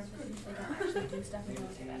like hard ones they don't actually do stuff and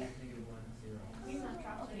don't do better. He's not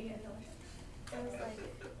dropping it. It was like,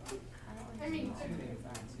 I don't I mean,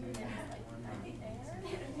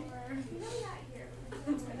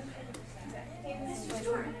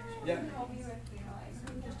 Yeah.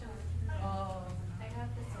 Oh. I have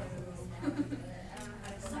this one. I don't know how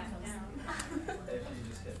to go back down. If you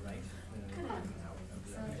just hit right.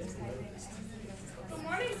 Good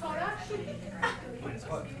morning, Coda. Minus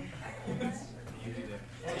what? You do that.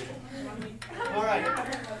 All right.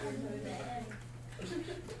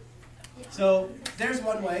 So there's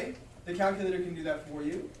one way. The calculator can do that for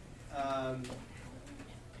you.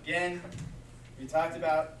 Again, we talked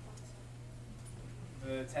about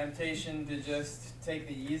the temptation to just take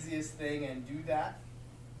the easiest thing and do that,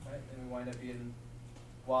 right? And we wind up being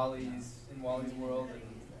Wally's world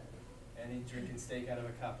and drinking steak out of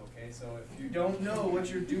a cup. Okay, so if you don't know what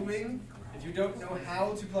you're doing, if you don't know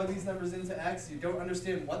how to plug these numbers into X, you don't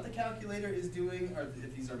understand what the calculator is doing, or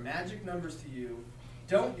if these are magic numbers to you,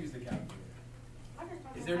 don't use the calculator.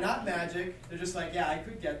 If they're not magic, they're just like, yeah, I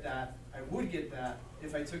could get that, I would get that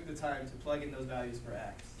if I took the time to plug in those values for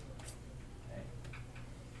X. Okay?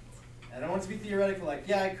 And I don't want it to be theoretical, like,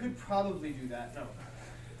 yeah, I could probably do that. No.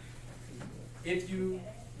 If you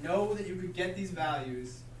know that you could get these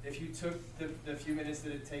values, if you took the few minutes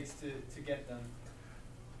that it takes to get them,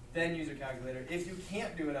 then use your calculator. If you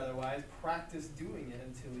can't do it otherwise, practice doing it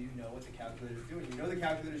until you know what the calculator is doing. You know the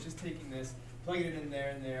calculator is just taking this, plugging it in there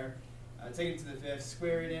and there, taking it to the fifth,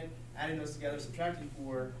 squaring it, adding those together, subtracting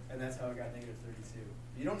 4, and that's how I got -32.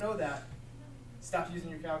 If you don't know that, stop using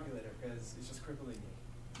your calculator because it's just crippling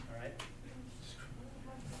you. All right?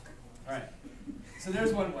 All right. So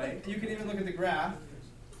there's one way. You can even look at the graph.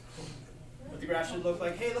 What the graph should look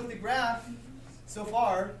like. Hey, look, the graph, so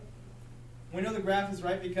far, we know the graph is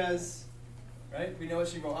right because, right, we know it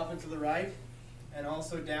should go up and to the right and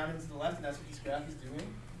also down and to the left, and that's what this graph is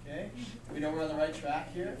doing. Okay? We know we're on the right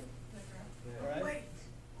track here. All right?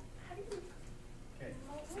 Okay.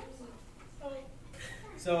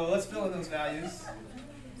 So let's fill in those values.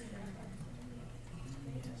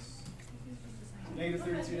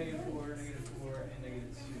 -32, -4, -4, and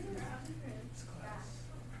 -2.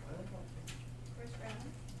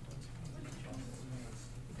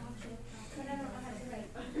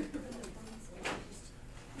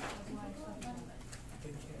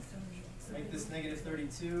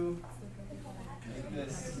 -2. Make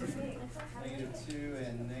this -2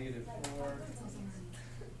 and -4.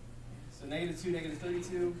 So -2,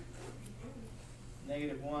 -32.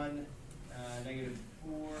 -1,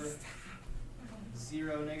 -4.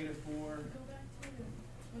 0, -4.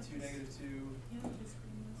 2, -2.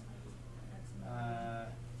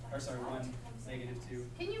 Or sorry, 1, -2.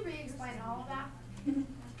 Can you re-explain all of that?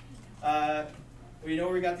 Well, you know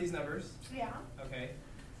where we got these numbers? Yeah. Okay.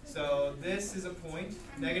 So this is a point,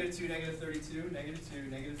 -2, -32, -2,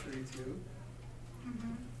 -32.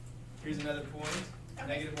 Mm-hmm. Here's another point,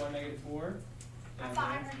 Okay. -1, -4. I down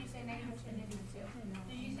thought I there. heard you say -2, -2.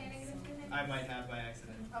 Did you say -2? I might have by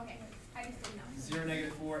accident. Okay, I just didn't know. 0,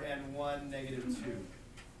 -4, and 1, -2.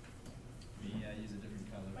 We use a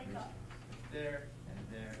different color Wake first. up. There, and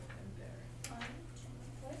there, and there.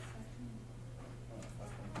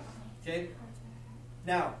 Okay?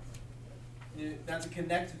 Now to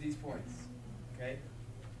connect these points. Okay?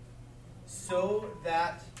 So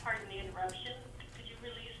that Pardon the interruption. Could you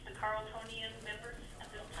release the Carltonian members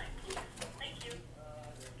at this time, please? Thank you.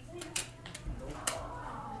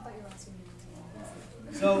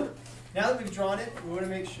 So now that we've drawn it, we want to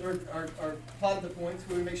make sure, or plotted the points,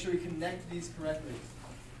 we want to make sure we connect these correctly.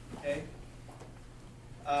 Okay?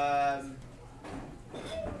 Let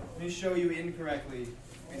me show you incorrectly.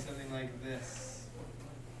 It'll be something like this.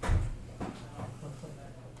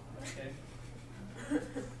 Okay?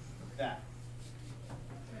 That.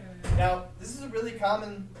 Now, this is a really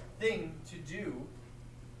common thing to do.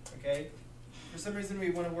 Okay? For some reason,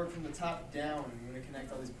 we want to work from the top down, and we want to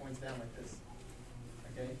connect all these points down like this.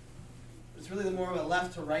 Okay? It's really more of a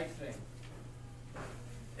left to right thing.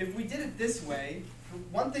 If we did it this way,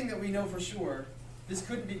 one thing that we know for sure, this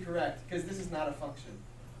couldn't be correct because this is not a function.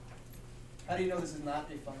 How do you know this is not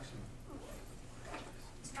a function?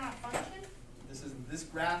 It's not a function? This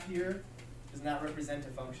graph here does not represent a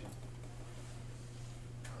function.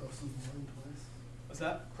 Crosses the line twice. What's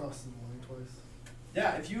that? Crosses the line twice.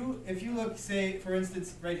 Yeah, if you look, say, for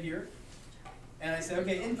instance, right here, and I say,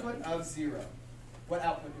 okay, input of 0. What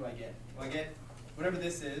output do I get? Well, I get whatever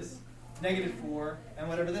this is, -4, and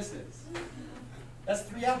whatever this is. That's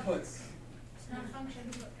 3 outputs. It's not a function.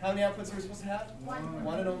 How many outputs are we supposed to have? One.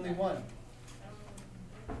 One and only one.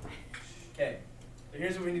 Okay, so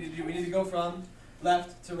here's what we need to do. We need to go from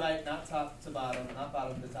left to right, not top to bottom, not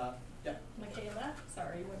bottom to top. Yeah. Michaela,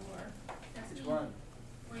 sorry, one more. Which one?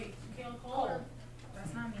 Wait, Michaela Cole? Oh,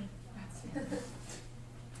 that's not me. The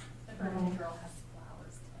birthday girl has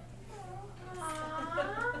flowers today.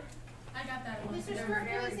 Aww. I got that one. Mr. Squirt,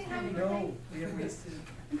 can we sing happy birthday? No, we have wasted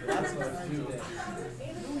lots of our food there.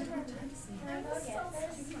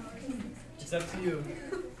 It's up to you.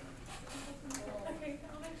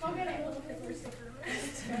 Go get it.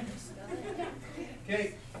 Okay.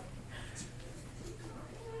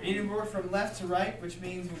 We need to work from left to right, which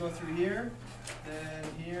means we'll go through here, then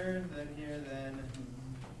here, then here, then,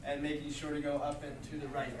 and making sure to go up and to the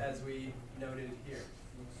right as we noted here.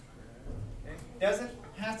 Okay. Doesn't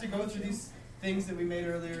have to go through these things that we made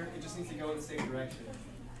earlier, it just needs to go in the same direction.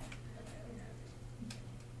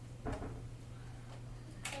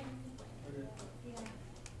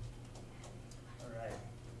 Alright.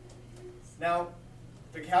 Now,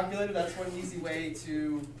 the calculator, that's one easy way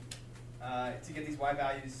to get these y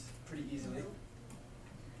values pretty easily.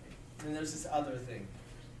 And then there's this other thing.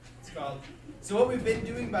 It's called, so what we've been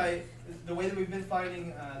doing by, the way that we've been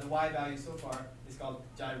finding the y value so far is called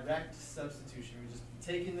direct substitution. We're just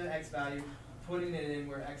taking the x value, putting it in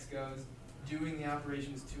where x goes, doing the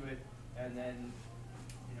operations to it, and then,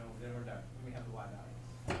 then we're done. We have the y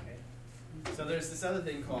value. Okay? So there's this other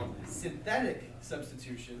thing called synthetic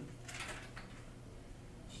substitution.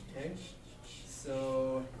 Okay?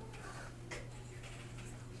 So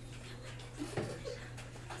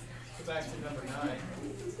go back to number 9.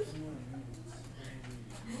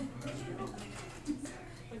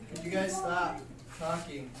 Could you guys stop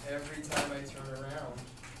talking every time I turn around?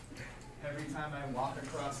 Every time I walk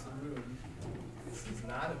across the room? This is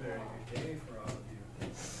not a very good day for all of you.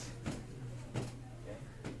 Okay.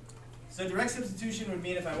 So direct substitution would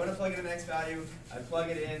mean if I want to plug in an x value, I plug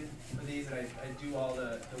it in for these and I do all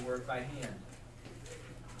the work by hand.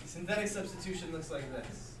 Synthetic substitution looks like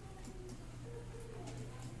this.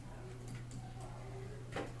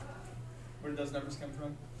 Where did those numbers come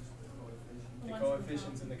from? The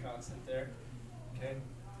coefficients and the constant there. Okay.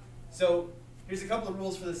 So here's a couple of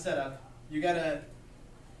rules for the setup. You gotta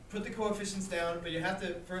put the coefficients down, but you have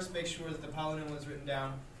to first make sure that the polynomial is written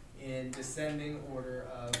down in descending order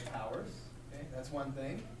of powers. Okay, that's one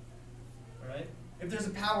thing. All right. If there's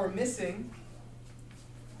a power missing,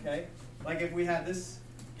 okay, like if we had this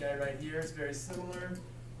guy right here is very similar.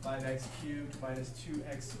 5x cubed minus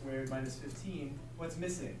 2x squared minus 15. What's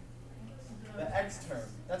missing? The x term.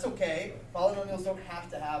 That's okay. Polynomials don't have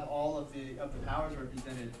to have all of the powers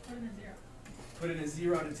represented. Put in a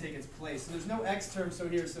 0 to take its place. So there's no x term, so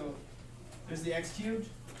here, so there's the x cubed,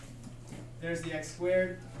 there's the x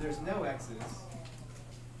squared, there's no x's. Okay.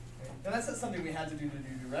 Now that's not something we had to do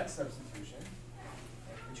direct substitution,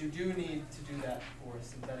 but you do need to do that for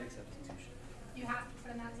synthetic substitution. You have to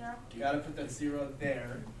put in that 0? You gotta put that 0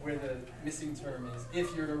 there, where the missing term is,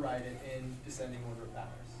 if you're to write it in descending order of powers.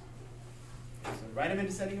 Okay, so write them in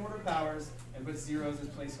descending order of powers, and put zeros as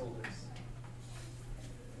placeholders.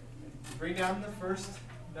 Bring down the first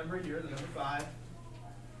number here, the number 5.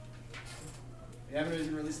 We haven't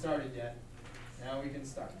even really started yet. Now we can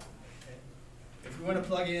start. Okay. If we want to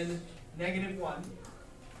plug in -1,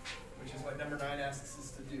 which is what number 9 asks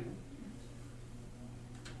us to do,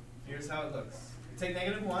 here's how it looks. We take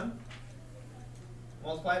 -1,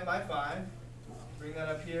 multiply it by 5, bring that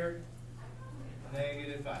up here,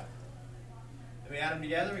 -5. Then we add them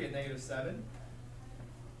together, we get -7.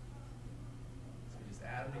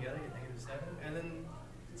 Add them together, get -7, and then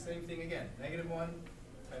the same thing again. -1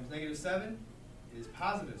 times -7 is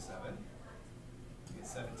 +7. You get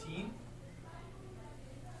 17.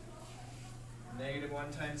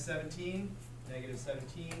 -1 times 17,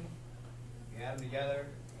 -17. You add them together,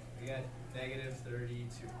 we get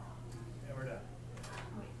 -32. And we're done.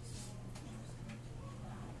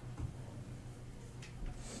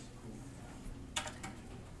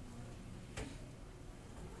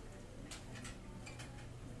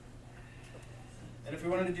 And if we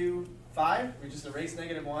wanted to do 5, we just erase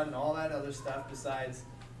 -1 and all that other stuff besides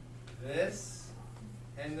this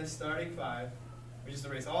and the starting 5. We just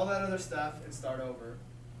erase all that other stuff and start over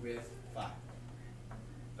with 5.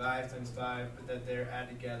 5 times 5, put that there, add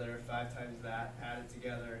together, 5 times that, add it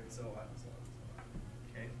together, and so on and so on and so on.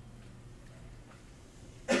 Okay?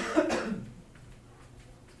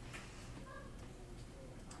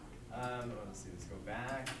 Let's see, let's go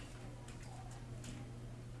back.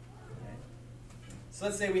 So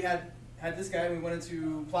let's say we had this guy and we wanted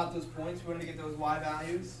to plot those points, we wanted to get those y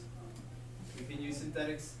values. We can use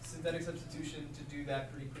synthetic substitution to do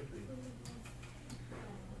that pretty quickly.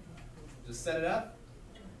 Just set it up.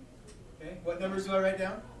 Okay, what numbers do I write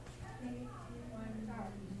down?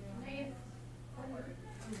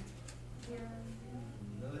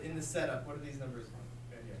 In the setup, what are these numbers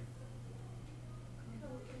right here?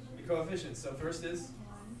 The coefficients. So first is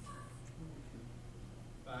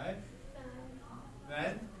 5.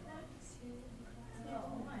 Then?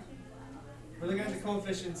 We're looking at the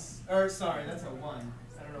coefficients, or sorry, that's a 1.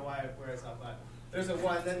 I don't know where I saw 5. There's a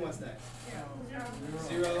 1, then what's next?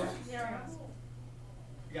 0.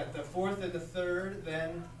 You got the 4th and the 3rd,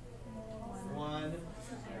 then 1.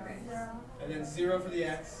 And then 0 for the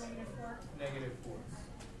x, -4.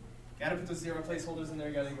 Gotta put those 0 placeholders in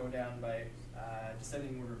there, gotta go down by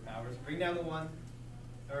descending order of powers. Bring down the 1.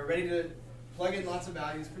 We're ready to plug in lots of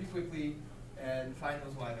values pretty quickly and find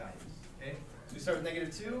those y values. Okay? So we start with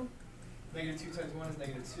 -2. -2 times 1 is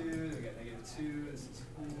 -2. Then we got -2. This is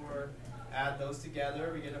 4. Add those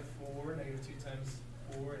together. We get a 4. -2 times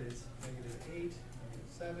 4 is -8.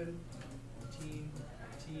 -7. 14.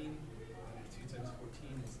 15. -2 times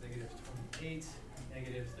 14 is -28.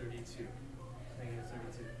 -32.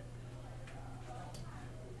 -32.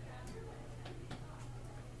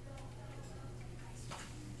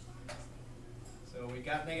 So we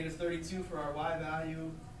got -32 for our y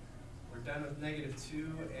value. We're done with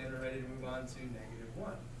 -2, and we're ready to move on to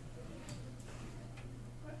 -1.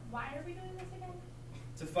 Why are we doing this again?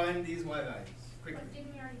 To find these y values quickly. But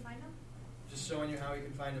didn't we already find them? Just showing you how we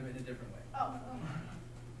can find them in a different way. Oh.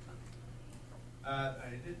 I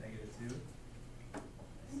did -2.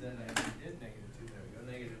 Then I did -2. There we go.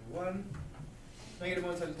 -1.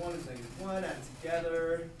 -1 times 1 is -1. Add it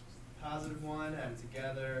together. +1. Add it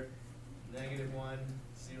together. -1.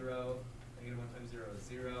 0. -1 times 0 is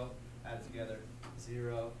 0. Add it together.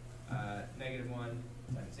 0. -1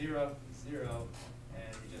 times 0 is 0.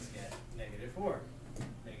 And you just get -4.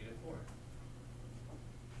 -4.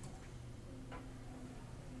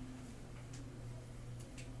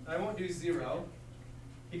 I won't do 0.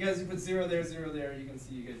 Because you put 0 there, 0 there, you can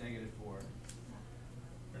see you get -4.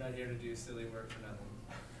 We're not here to do silly work for nothing.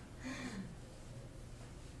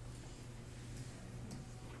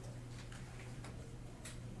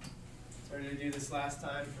 So we're going to do this last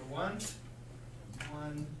time for 1.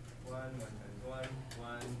 1 times 1,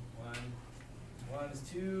 1 is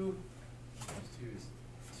 2. 1 times 2 is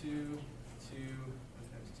 2. 2. 1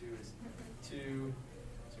 times 2 is 2.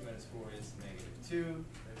 2 minus 4 is -2.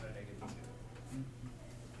 There's our -2.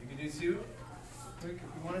 We could do 2 quick if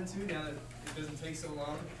we wanted to, now that it doesn't take so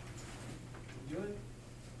long to do it.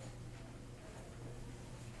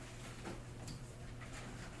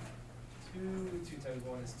 Two times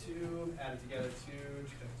 1 is 2, add it together 2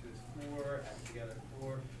 times 2 is 4, add it together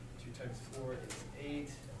 4, 2 times 4 is 8,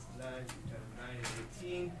 that's 9, 2 times 9 is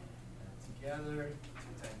 18, add it together,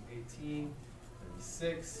 2 times 18,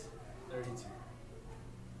 36, 32.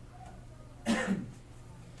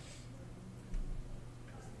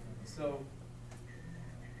 So,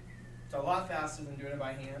 it's a lot faster than doing it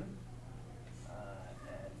by hand,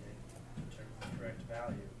 and it returns the correct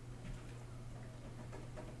value.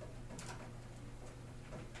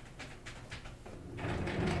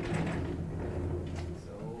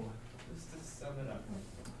 So, just to sum it up.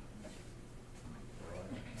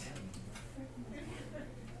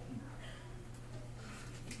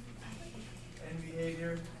 End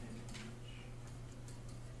behavior.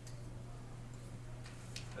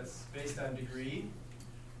 That's based on degree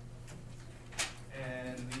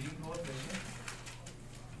and leading coefficient.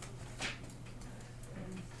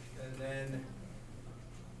 And then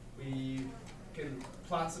we can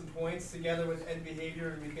plot some points together with end behavior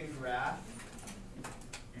and we can graph.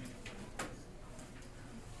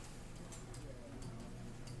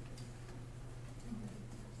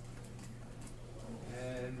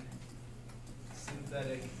 And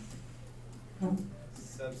synthetic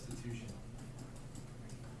substitution.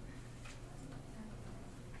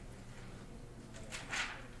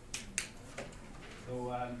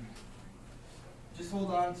 So just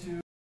hold on to